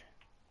Sand?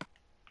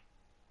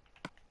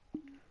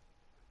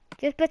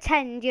 Just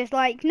pretend, just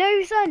like,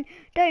 no, son,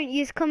 don't.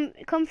 You just come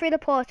through the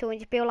portal and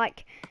just be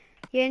like,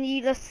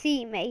 you just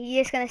see me.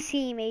 You're just gonna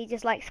see me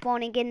just like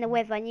spawning in the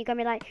wither, and you're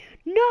gonna be like,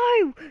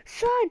 no,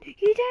 son,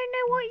 you don't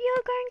know what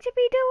you're going to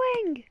be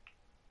doing.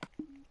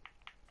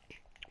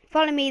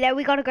 Follow me though.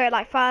 We gotta go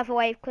like further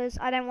away because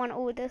I don't want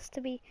all this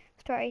to be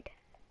destroyed.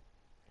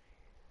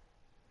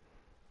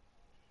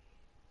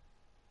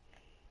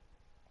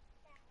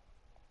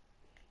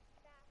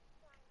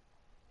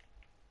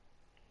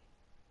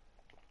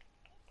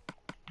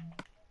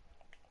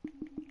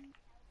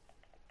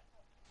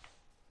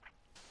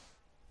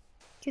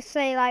 Just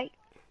say like,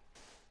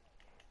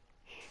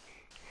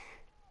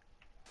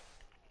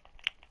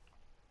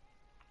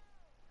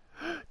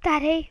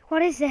 Daddy,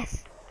 what is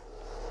this?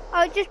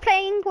 I was just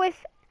playing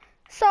with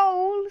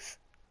souls.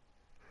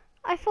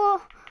 I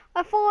thought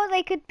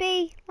they could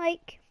be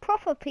like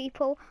proper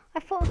people. I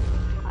thought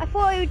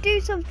I would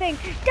do something.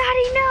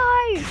 Daddy,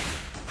 no!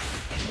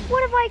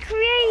 What have I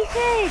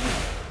created?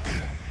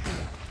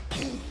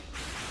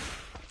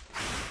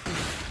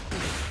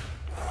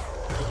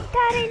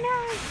 Daddy, no!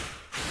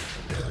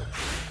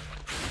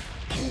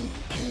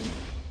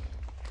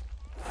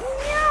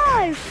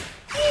 No!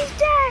 You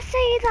dare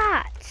say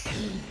that?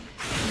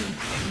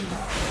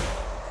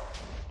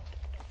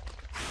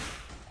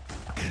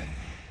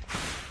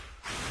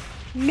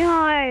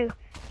 No!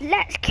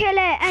 Let's kill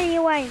it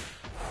anyway!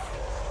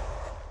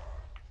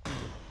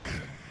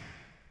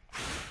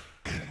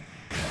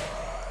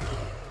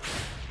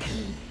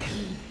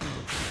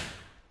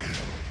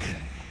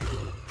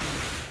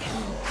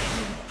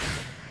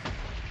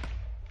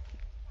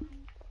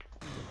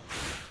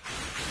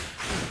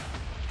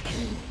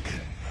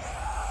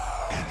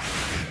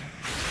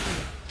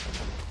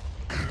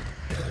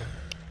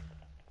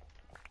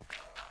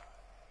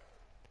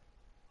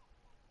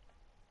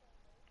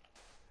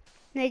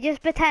 No,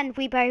 just pretend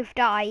we both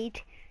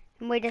died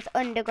and we're just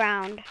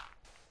underground.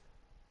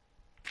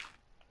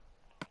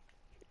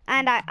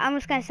 And I'm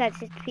just gonna set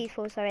it to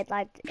peaceful so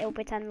it'll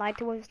pretend like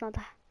the wolf's not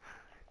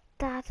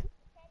dad.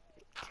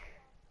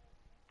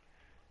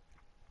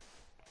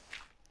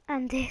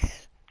 And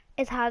this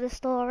is how the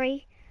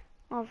story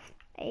of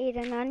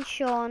Aiden and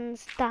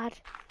Sean's dad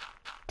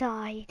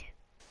died.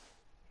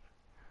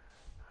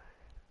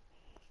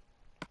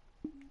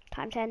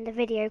 Time to end the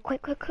video.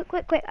 Quick.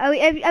 Oh,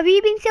 have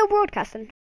you been still broadcasting?